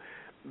 So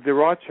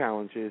there are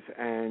challenges,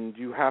 and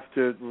you have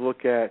to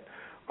look at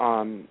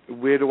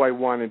where do I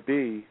want to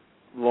be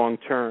long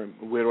term?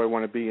 Where do I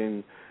want to be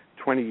in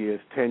 20 years,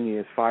 10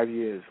 years, 5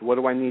 years? What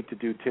do I need to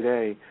do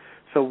today?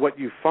 So what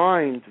you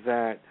find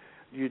that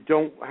you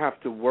don't have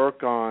to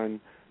work on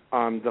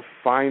the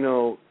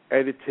final,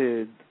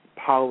 edited,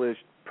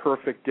 polished,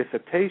 perfect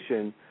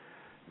dissertation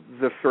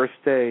the first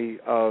day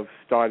of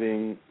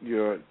starting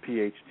your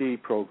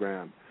PhD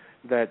program.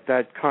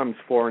 That comes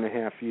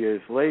 4.5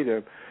 years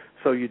later.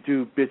 So you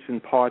do bits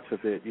and parts of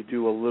it. You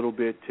do a little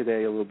bit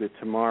today, a little bit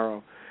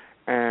tomorrow.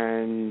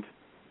 And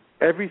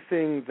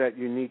everything that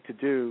you need to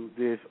do,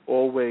 there's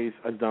always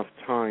enough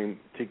time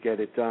to get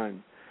it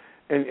done.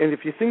 And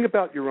if you think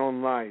about your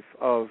own life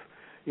of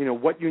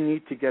what you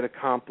need to get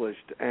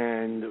accomplished,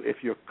 and if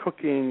you're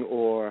cooking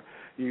or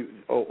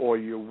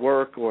your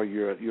work or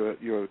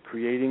you're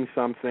creating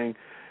something,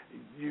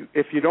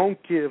 if you don't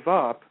give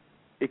up,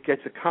 it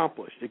gets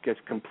accomplished, it gets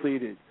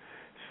completed.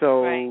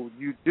 So right.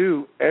 You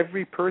do,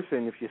 every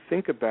person, if you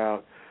think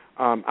about,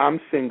 I'm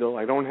single,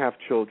 I don't have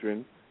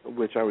children,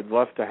 which I would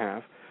love to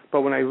have,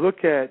 but when I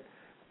look at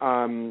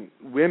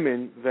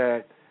women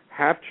that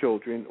have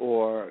children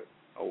or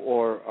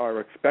are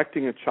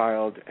expecting a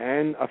child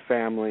and a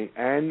family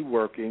and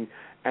working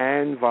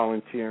and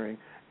volunteering,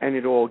 and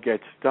it all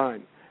gets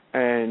done.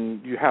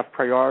 And you have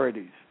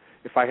priorities.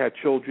 If I had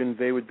children,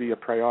 they would be a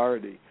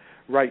priority.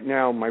 Right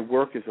now, my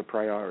work is a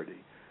priority.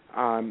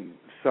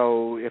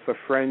 So if a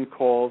friend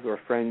calls or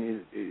a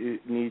friend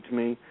needs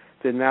me,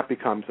 then that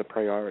becomes a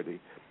priority.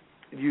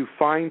 You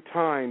find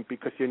time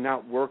because you're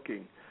not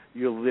working.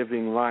 You're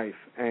living life,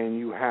 and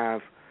you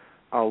have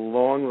a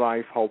long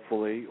life,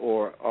 hopefully,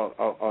 or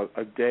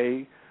a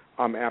day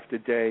after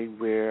day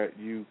where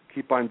you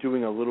keep on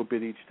doing a little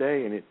bit each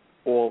day, and it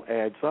all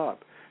adds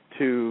up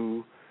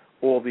to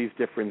all these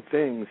different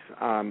things.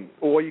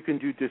 Or you can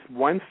do just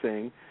one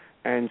thing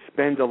and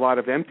spend a lot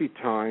of empty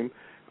time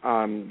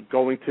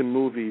going to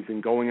movies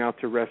and going out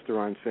to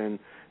restaurants and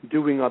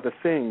doing other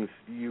things.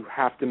 You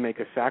have to make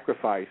a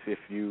sacrifice if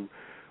you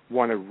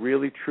want to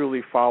really,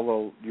 truly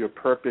follow your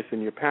purpose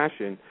and your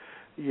passion.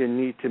 You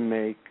need to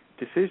make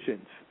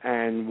decisions,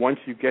 and once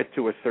you get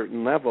to a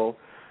certain level,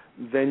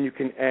 then you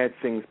can add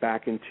things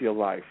back into your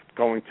life,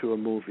 going to a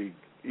movie,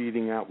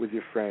 eating out with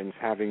your friends,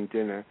 having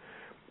dinner.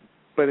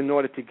 But in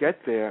order to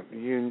get there,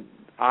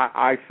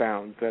 I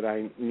found that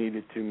I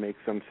needed to make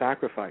some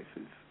sacrifices.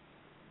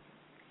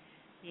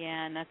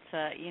 Yeah, and that's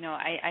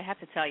I have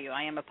to tell you,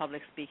 I am a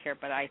public speaker,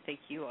 but I think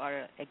you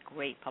are a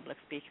great public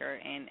speaker,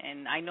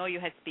 and I know you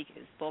had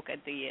spoke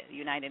at the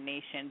United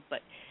Nations, but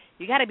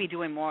you got to be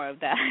doing more of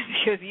that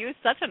because you're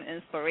such an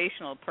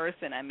inspirational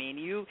person. I mean,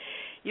 you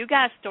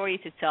got a story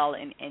to tell,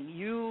 and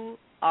you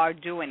are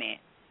doing it.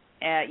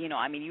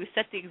 I mean, you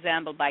set the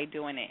example by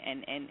doing it,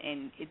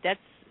 and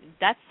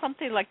that's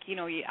something like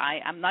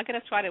I'm not going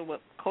to try to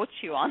coach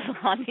you on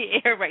on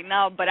the air right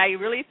now, but I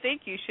really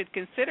think you should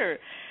consider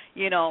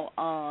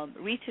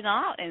reaching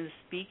out and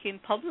speaking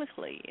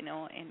publicly,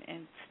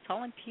 and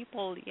telling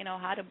people,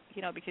 how to,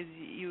 because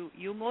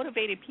you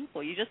motivated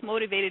people. You just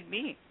motivated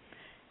me.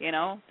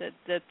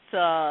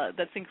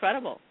 That's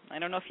incredible. I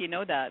don't know if you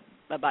know that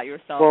about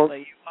yourself, well, but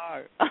you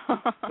are.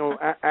 no,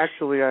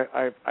 actually,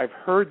 I've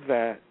heard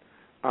that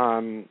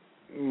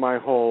my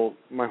whole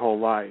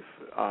life.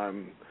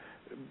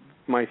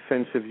 My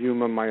sense of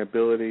humor, my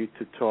ability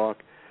to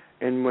talk,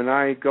 and when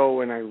I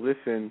go and I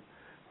listen.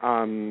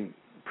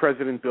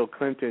 President Bill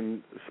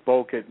Clinton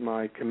spoke at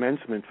my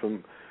commencement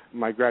from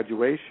my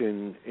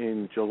graduation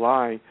in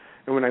July,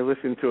 and when I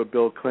listen to a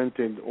Bill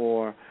Clinton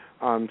or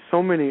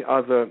so many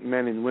other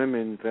men and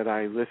women that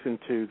I listen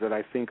to that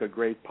I think are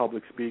great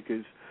public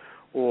speakers,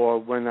 or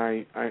when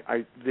I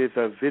there's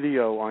a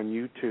video on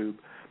YouTube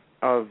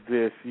of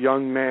this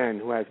young man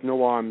who has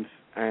no arms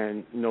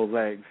and no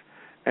legs,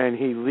 and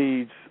he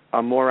leads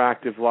a more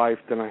active life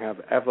than I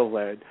have ever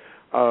led,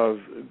 of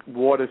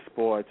water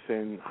sports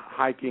and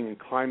hiking and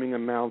climbing a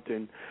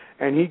mountain.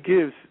 And he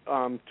gives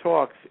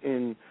talks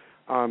in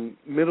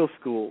middle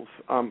schools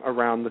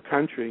around the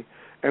country.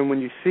 And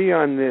when you see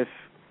on this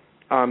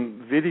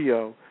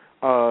video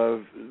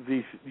of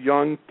these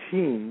young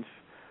teens,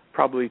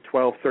 probably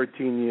 12,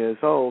 13 years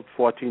old,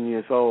 14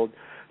 years old,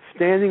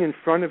 standing in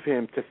front of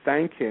him to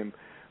thank him,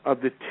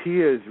 of the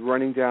tears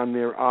running down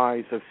their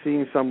eyes, of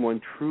seeing someone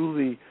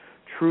truly,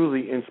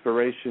 truly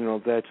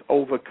inspirational that's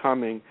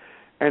overcoming.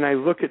 And I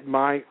look at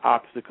my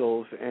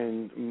obstacles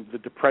and the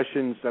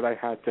depressions that I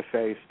had to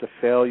face, the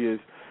failures,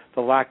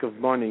 the lack of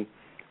money.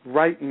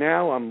 Right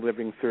now I'm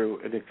living through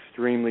an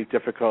extremely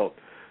difficult,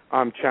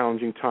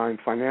 challenging time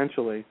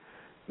financially,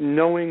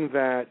 knowing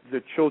that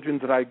the children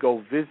that I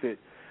go visit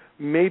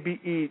maybe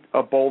eat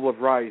a bowl of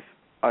rice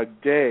a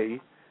day.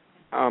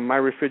 My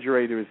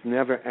refrigerator is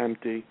never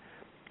empty.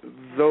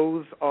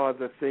 Those are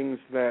the things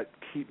that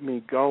keep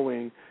me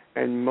going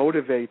and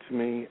motivates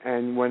me.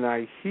 And when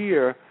I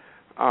hear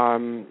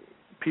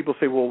people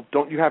say, well,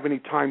 don't you have any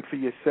time for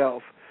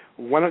yourself?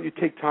 Why don't you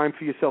take time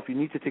for yourself? You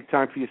need to take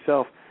time for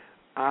yourself.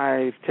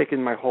 I've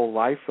taken my whole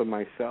life for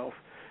myself.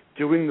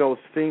 Doing those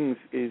things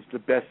is the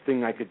best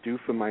thing I could do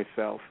for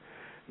myself.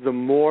 The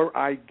more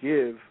I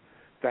give,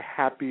 the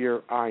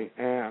happier I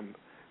am.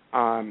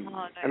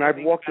 And I've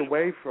walked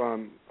away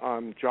from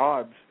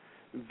jobs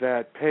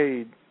that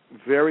paid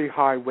very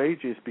high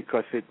wages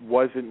because it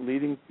wasn't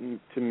leading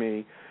to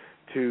me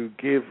to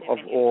give of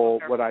all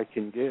what I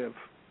can give.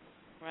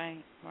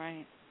 Right.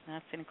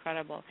 That's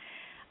incredible.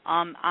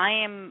 Like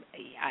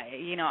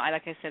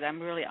I said, I'm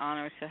really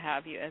honored to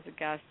have you as a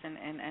guest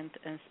and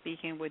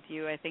speaking with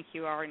you. I think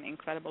you are an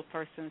incredible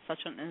person, such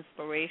an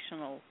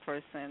inspirational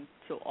person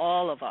to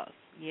all of us.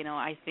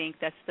 I think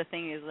that's the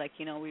thing is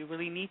we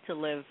really need to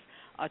live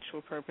our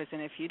true purpose.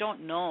 And if you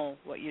don't know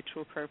what your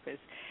true purpose,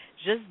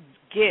 just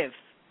give,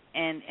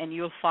 and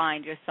you'll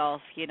find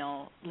yourself,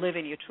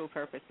 living your true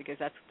purpose, because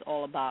that's what it's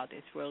all about.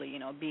 It's really,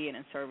 being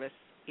in service,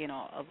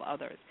 of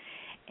others.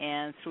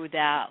 And through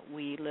that,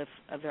 we live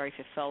a very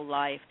fulfilled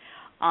life.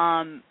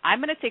 I'm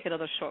going to take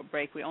another short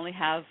break. We only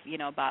have,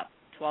 about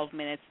 12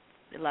 minutes,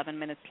 11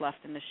 minutes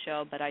left in the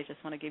show, but I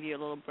just want to give you a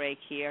little break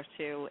here,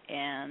 too,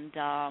 and,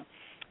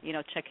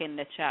 check in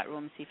the chat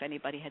room, see if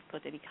anybody had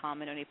put any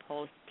comment or any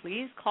post.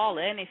 Please call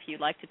in if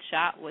you'd like to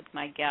chat with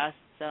my guests,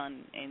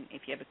 and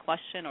if you have a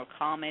question or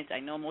comment. I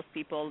know most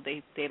people,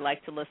 they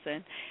like to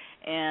listen,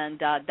 and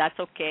that's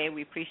okay.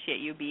 We appreciate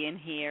you being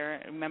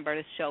here. Remember,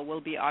 the show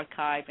will be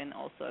archived and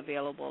also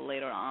available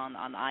later on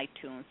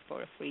iTunes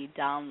for a free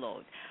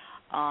download.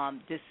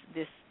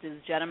 This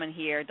gentleman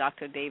here,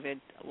 Dr. David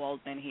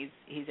Waldman,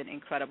 he's an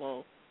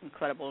incredible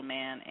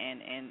man,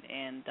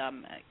 and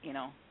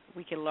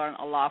we can learn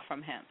a lot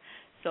from him.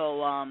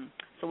 So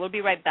we'll be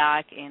right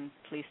back, and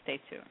please stay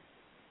tuned.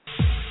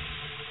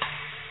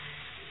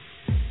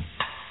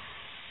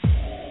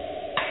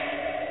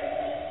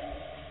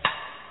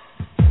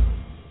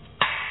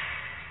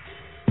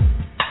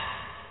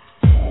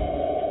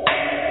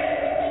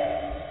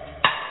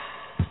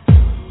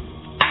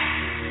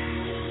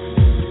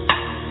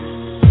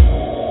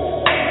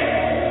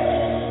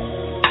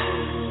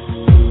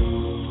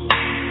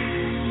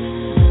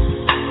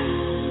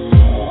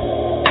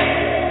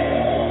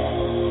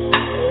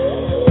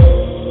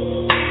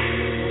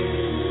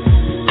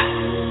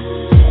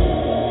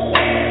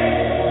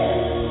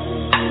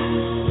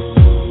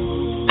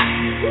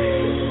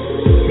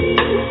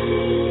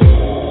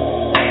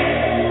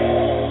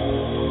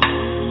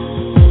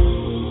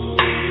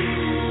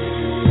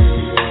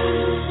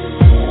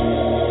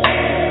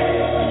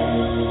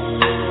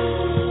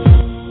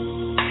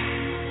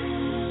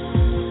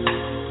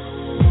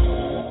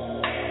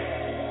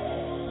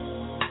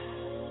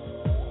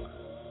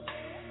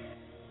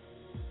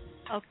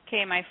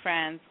 Okay, my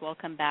friends,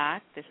 welcome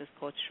back. This is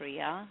Coach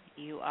Ria.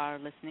 You are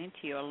listening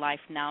to your Life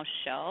Now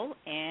show,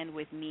 and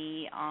with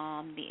me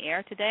on the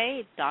air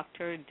today,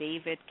 Dr.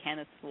 David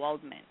Kenneth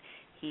Waldman.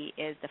 He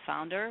is the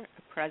founder,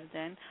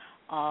 president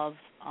of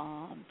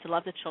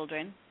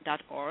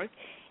ToLoveTheChildren.org,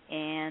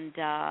 and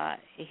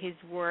his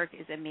work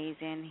is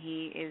amazing.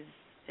 He is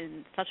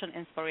such an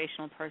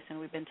inspirational person.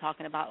 We've been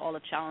talking about all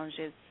the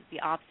challenges, the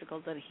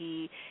obstacles that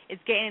he is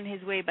getting in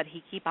his way, but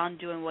he keep on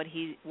doing what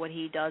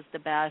he does the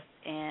best,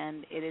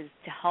 and it is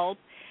to help,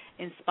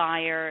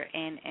 inspire,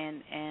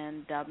 and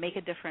make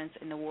a difference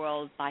in the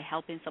world by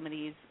helping some of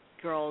these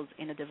girls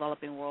in the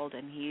developing world.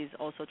 And he's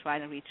also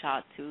trying to reach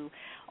out to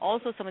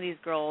also some of these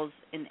girls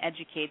and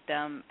educate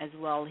them as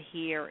well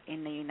here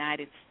in the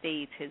United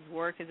States. His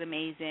work is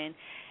amazing.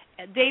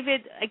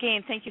 David,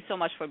 again, thank you so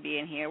much for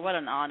being here. What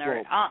an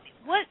honor.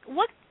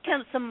 What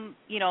can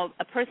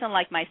a person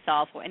like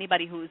myself or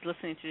anybody who is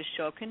listening to the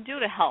show can do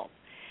to help?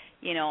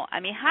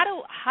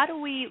 How do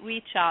we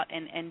reach out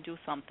and do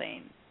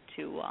something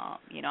to,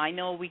 I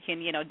know we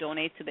can,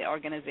 donate to the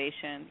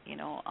organization.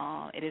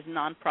 It is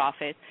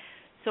nonprofit.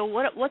 So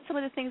what's some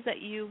of the things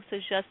that you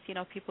suggest,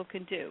 people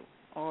can do?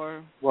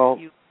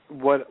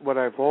 What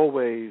I've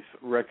always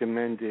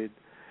recommended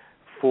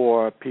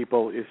for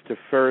people is to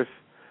first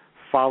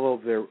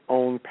follow their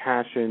own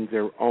passion,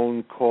 their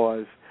own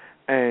cause,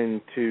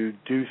 and to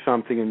do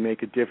something and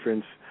make a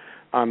difference.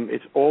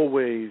 It's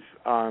always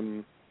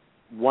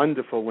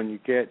wonderful when you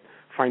get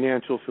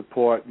financial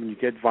support, when you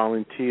get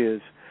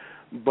volunteers,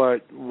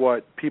 but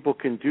what people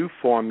can do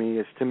for me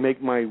is to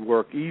make my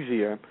work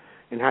easier.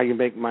 And how you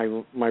make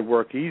my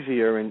work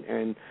easier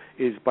and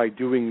is by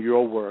doing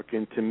your work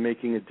and to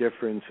making a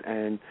difference.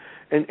 And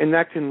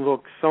that can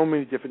look so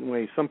many different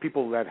ways. Some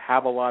people that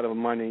have a lot of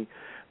money,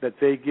 that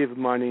they give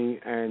money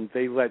and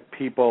they let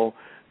people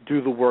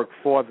do the work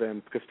for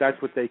them because that's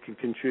what they can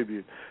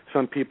contribute.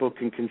 Some people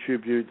can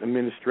contribute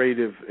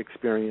administrative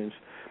experience.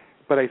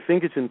 But I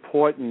think it's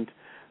important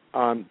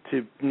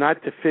to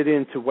not to fit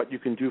into what you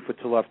can do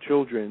To Love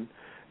Children,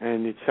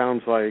 and it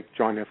sounds like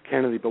John F.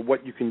 Kennedy, but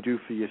what you can do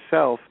for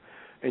yourself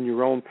and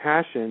your own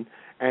passion.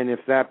 And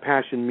if that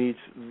passion meets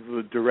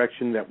the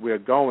direction that we're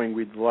going,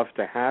 we'd love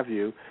to have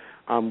you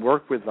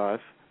work with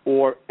us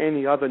or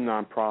any other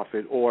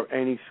nonprofit or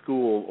any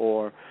school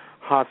or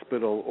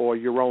hospital or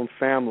your own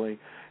family.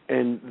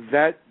 And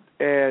that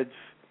adds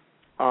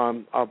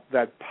of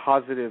that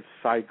positive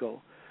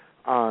cycle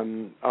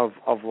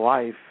of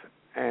life,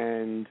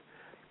 and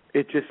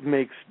it just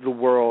makes the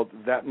world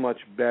that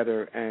much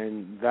better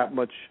and that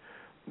much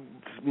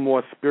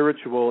more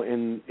spiritual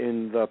in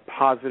the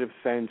positive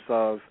sense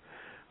of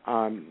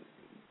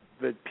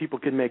that people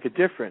can make a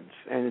difference.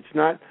 And it's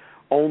not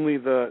only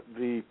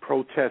the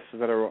protests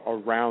that are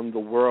around the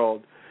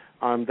world.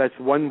 That's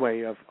one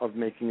way of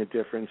making a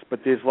difference,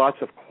 but there's lots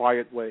of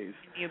quiet ways.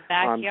 In your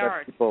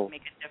backyard people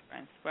make a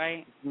difference,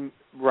 right?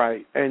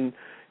 Right. And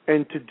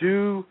to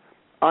do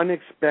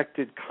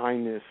unexpected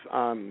kindness.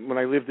 When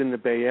I lived in the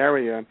Bay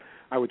Area,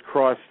 I would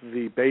cross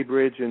the Bay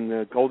Bridge and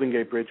the Golden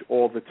Gate Bridge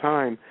all the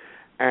time,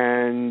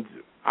 and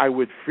I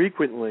would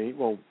frequently,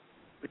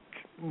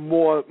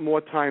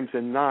 more times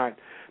than not,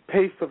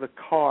 pay for the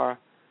car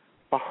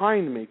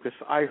behind me because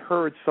I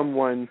heard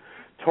someone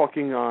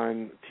talking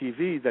on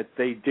TV that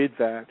they did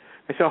that.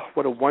 I said, oh,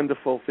 what a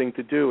wonderful thing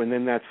to do. And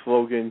then that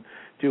slogan,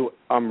 do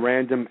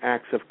random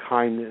acts of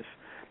kindness.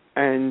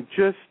 And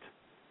just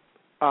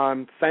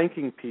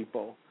thanking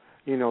people.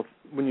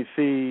 When you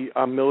see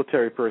a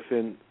military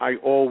person, I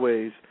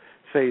always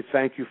say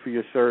thank you for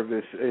your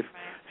service. If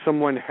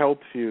someone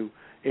helps you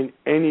in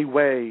any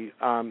way,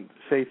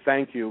 say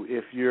thank you.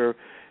 If you're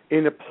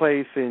in a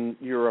place and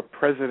you're a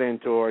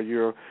president or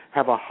you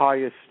have a high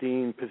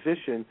esteemed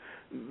position,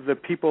 the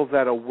people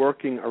that are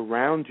working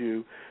around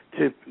you,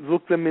 to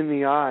look them in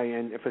the eye,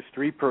 and if a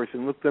street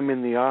person, look them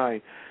in the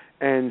eye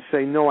and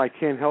say, no, I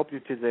can't help you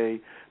today,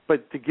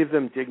 but to give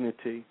them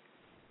dignity.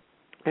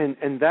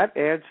 And that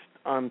adds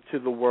to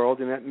the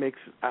world, and that makes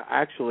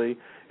actually,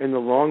 in the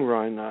long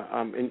run,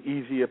 an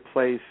easier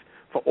place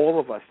for all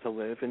of us to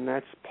live, and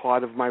that's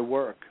part of my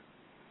work.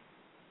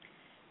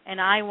 And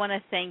I want to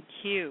thank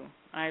you.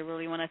 I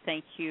really want to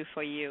thank you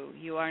for you.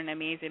 You are an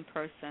amazing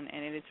person,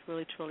 and it is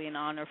really, truly an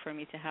honor for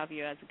me to have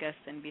you as a guest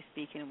and be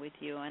speaking with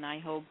you. And I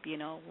hope,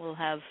 we'll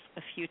have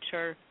a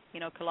future,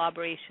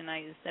 collaboration.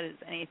 If there's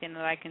anything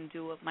that I can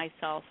do with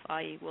myself,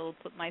 I will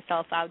put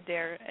myself out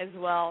there as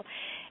well.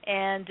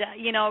 And,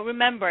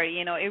 remember,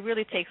 it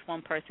really takes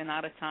one person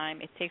at a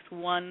time. It takes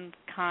one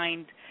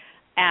kind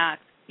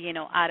act,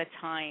 at a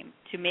time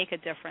to make a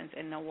difference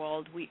in the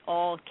world. We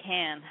all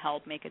can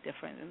help make a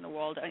difference in the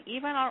world, and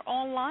even our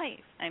own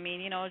life. I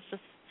mean,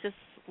 just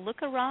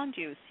look around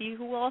you, see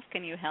who else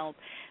can you help,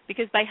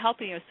 because by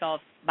helping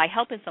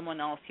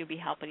someone else, you'll be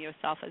helping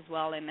yourself as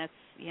well, and that's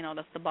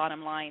the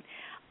bottom line.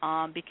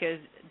 Because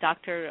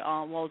Dr.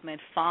 Waldman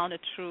found a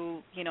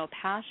true,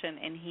 passion,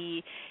 and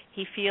he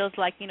feels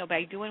like,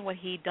 by doing what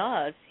he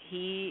does,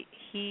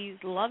 he's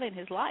loving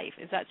his life.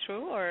 Is that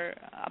true, or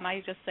am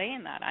I just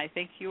saying that? I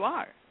think you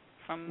are.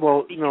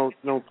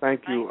 No,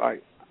 thank you.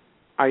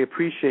 I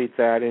appreciate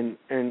that,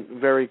 and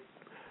very.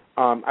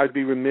 I'd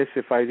be remiss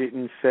if I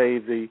didn't say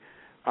the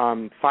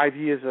 5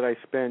 years that I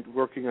spent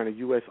working on a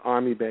U.S.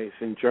 Army base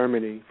in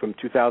Germany from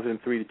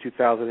 2003 to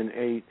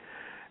 2008,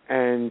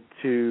 and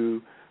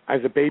to,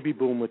 as a baby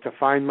boomer, to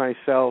find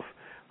myself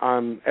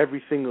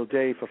every single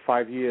day for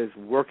 5 years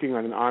working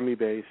on an Army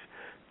base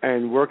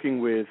and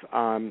working with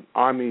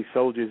Army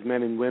soldiers,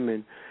 men and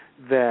women,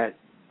 that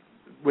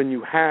when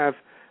you have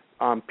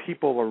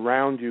people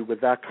around you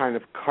with that kind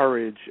of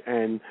courage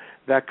and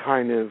that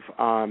kind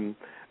of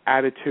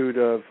attitude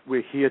of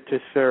we're here to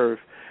serve,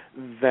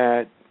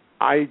 that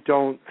I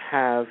don't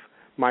have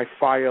my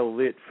fire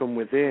lit from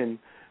within.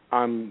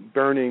 I'm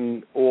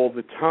burning all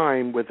the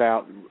time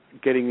without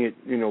getting it,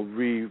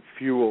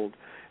 refueled.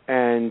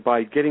 And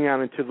by getting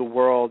out into the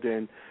world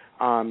and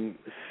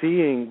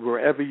seeing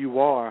wherever you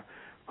are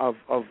of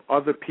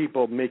other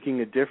people making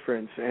a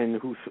difference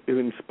and who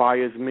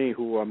inspires me,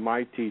 who are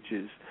my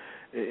teachers,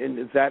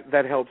 and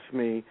that helps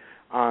me.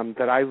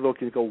 That I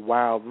look and go,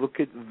 wow,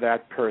 look at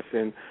that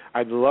person.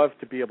 I'd love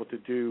to be able to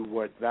do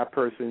what that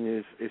person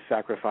is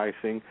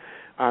sacrificing.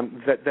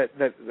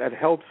 That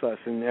helps us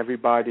and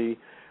everybody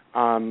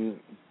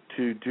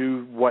to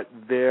do what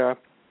they're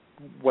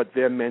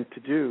meant to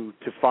do,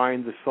 to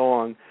find the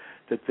song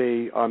that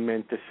they are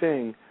meant to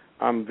sing.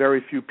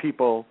 Very few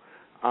people,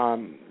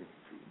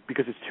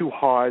 because it's too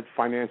hard,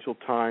 financial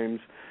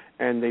times,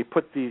 and they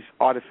put these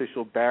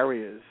artificial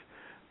barriers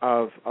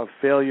of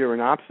failure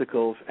and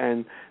obstacles,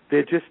 and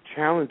they're just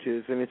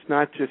challenges, and it's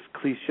not just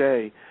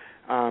cliche.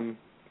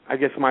 I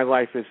guess my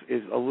life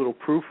is a little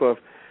proof of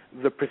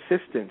the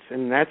persistence,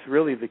 and that's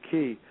really the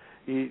key.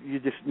 You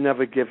just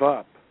never give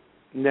up,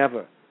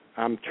 never.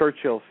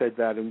 Churchill said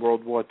that in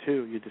World War II.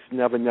 You just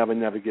never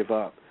give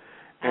up.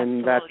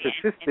 And Absolutely. that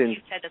persistence. And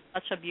you said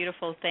such a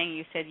beautiful thing.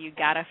 You said you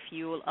gotta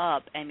fuel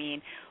up. I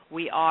mean,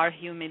 we are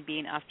human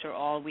beings after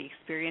all. We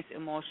experience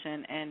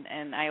emotion,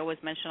 and I always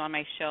mention on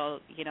my show,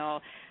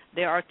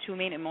 there are two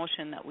main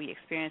emotions that we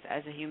experience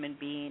as a human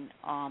being,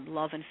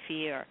 love and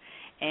fear.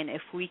 And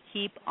if we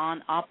keep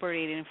on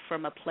operating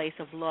from a place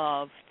of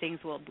love, things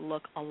will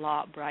look a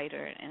lot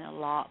brighter and a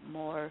lot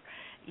more,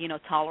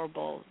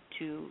 tolerable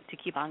to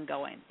keep on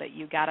going. But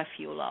you gotta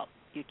fuel up.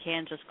 You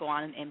can't just go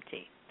on and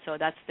empty. So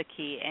that's the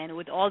key. And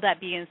with all that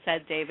being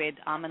said, David,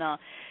 I'm going to,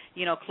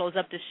 close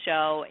up the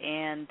show,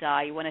 and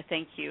I want to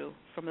thank you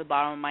from the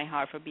bottom of my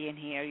heart for being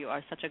here. You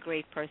are such a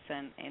great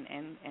person,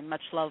 and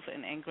much love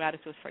and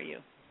gratitude for you.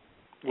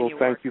 Well,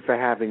 thank you for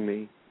having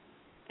me.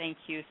 Thank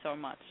you so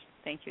much.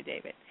 Thank you,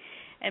 David.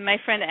 And my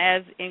friend,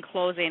 as in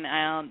closing,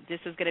 this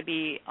is going to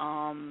be,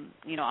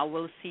 I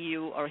will see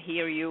you or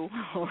hear you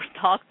or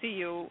talk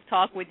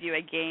with you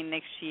again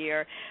next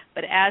year.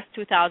 But as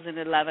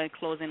 2011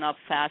 closing up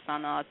fast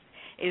on us,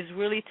 it's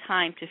really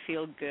time to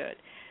feel good.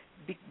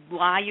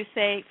 Why you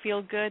say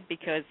feel good?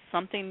 Because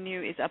something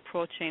new is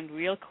approaching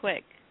real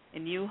quick, a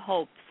new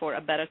hope for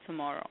a better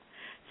tomorrow.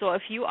 So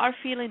if you are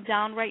feeling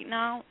down right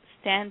now,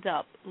 stand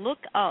up, look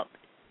up,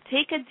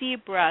 take a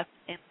deep breath,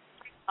 and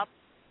look up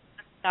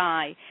at the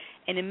sky,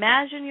 and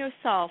imagine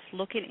yourself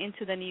looking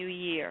into the new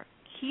year.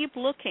 Keep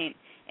looking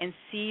and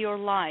see your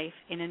life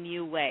in a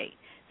new way.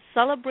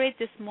 Celebrate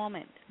this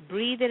moment.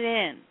 Breathe it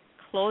in.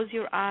 Close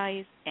your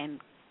eyes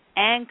and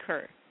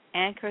anchor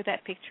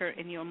that picture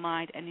in your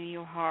mind and in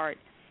your heart,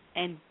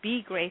 and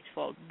be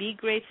grateful. Be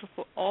grateful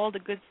for all the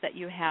goods that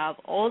you have,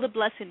 all the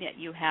blessing that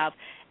you have,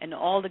 and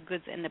all the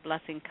goods and the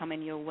blessing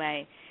coming your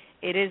way.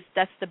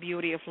 That's the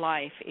beauty of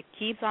life. It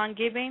keeps on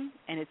giving,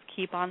 and it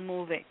keeps on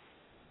moving.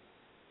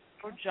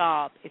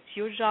 It's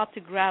your job to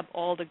grab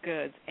all the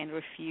goods and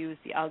refuse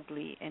the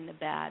ugly and the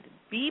bad.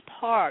 Be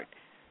part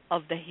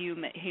of the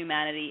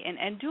humanity,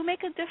 and do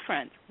make a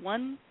difference,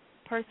 one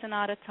person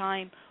at a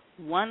time,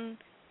 one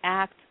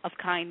act of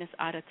kindness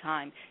at a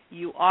time.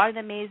 You are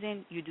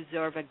amazing. You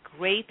deserve a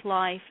great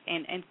life,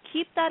 and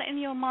keep that in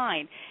your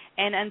mind.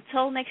 And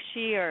until next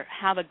year,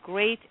 have a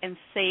great and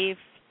safe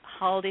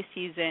holiday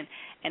season,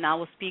 and I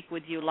will speak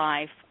with you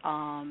live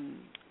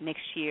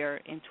next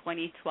year in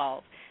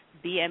 2012.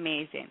 Be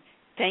amazing.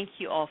 Thank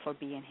you all for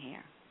being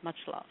here. Much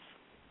love.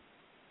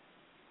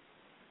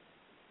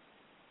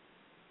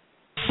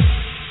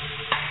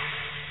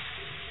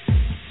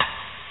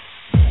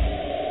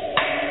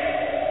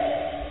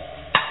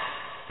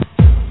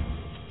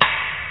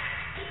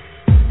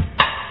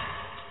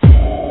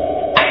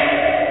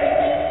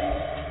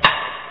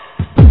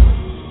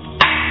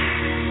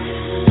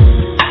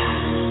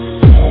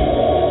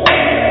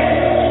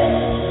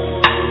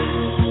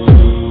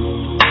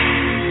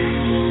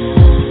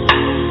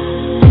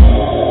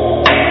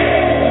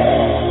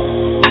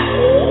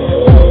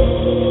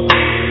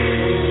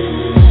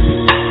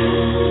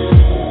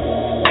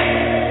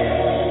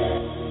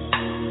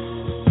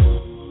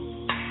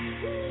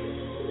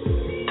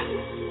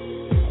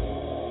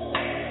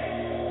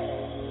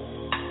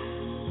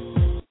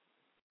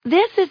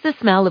 This is the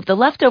smell of the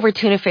leftover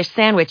tuna fish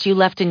sandwich you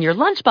left in your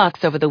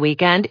lunchbox over the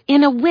weekend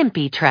in a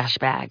wimpy trash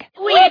bag.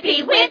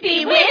 Wimpy,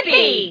 wimpy,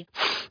 wimpy!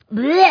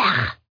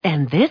 Blech!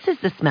 And this is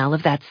the smell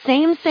of that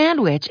same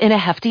sandwich in a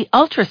Hefty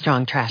Ultra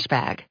Strong trash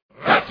bag.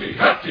 Hefty,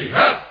 hefty,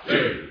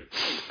 hefty.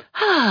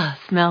 Ah,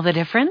 smell the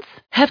difference?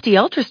 Hefty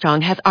Ultra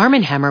Strong has Arm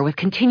 & Hammer with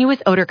continuous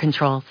odor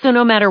control, so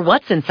no matter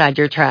what's inside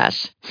your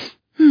trash,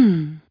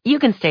 you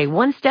can stay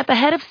one step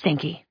ahead of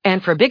stinky.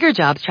 And for bigger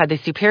jobs, try the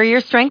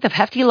superior strength of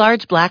Hefty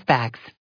Large Black Bags.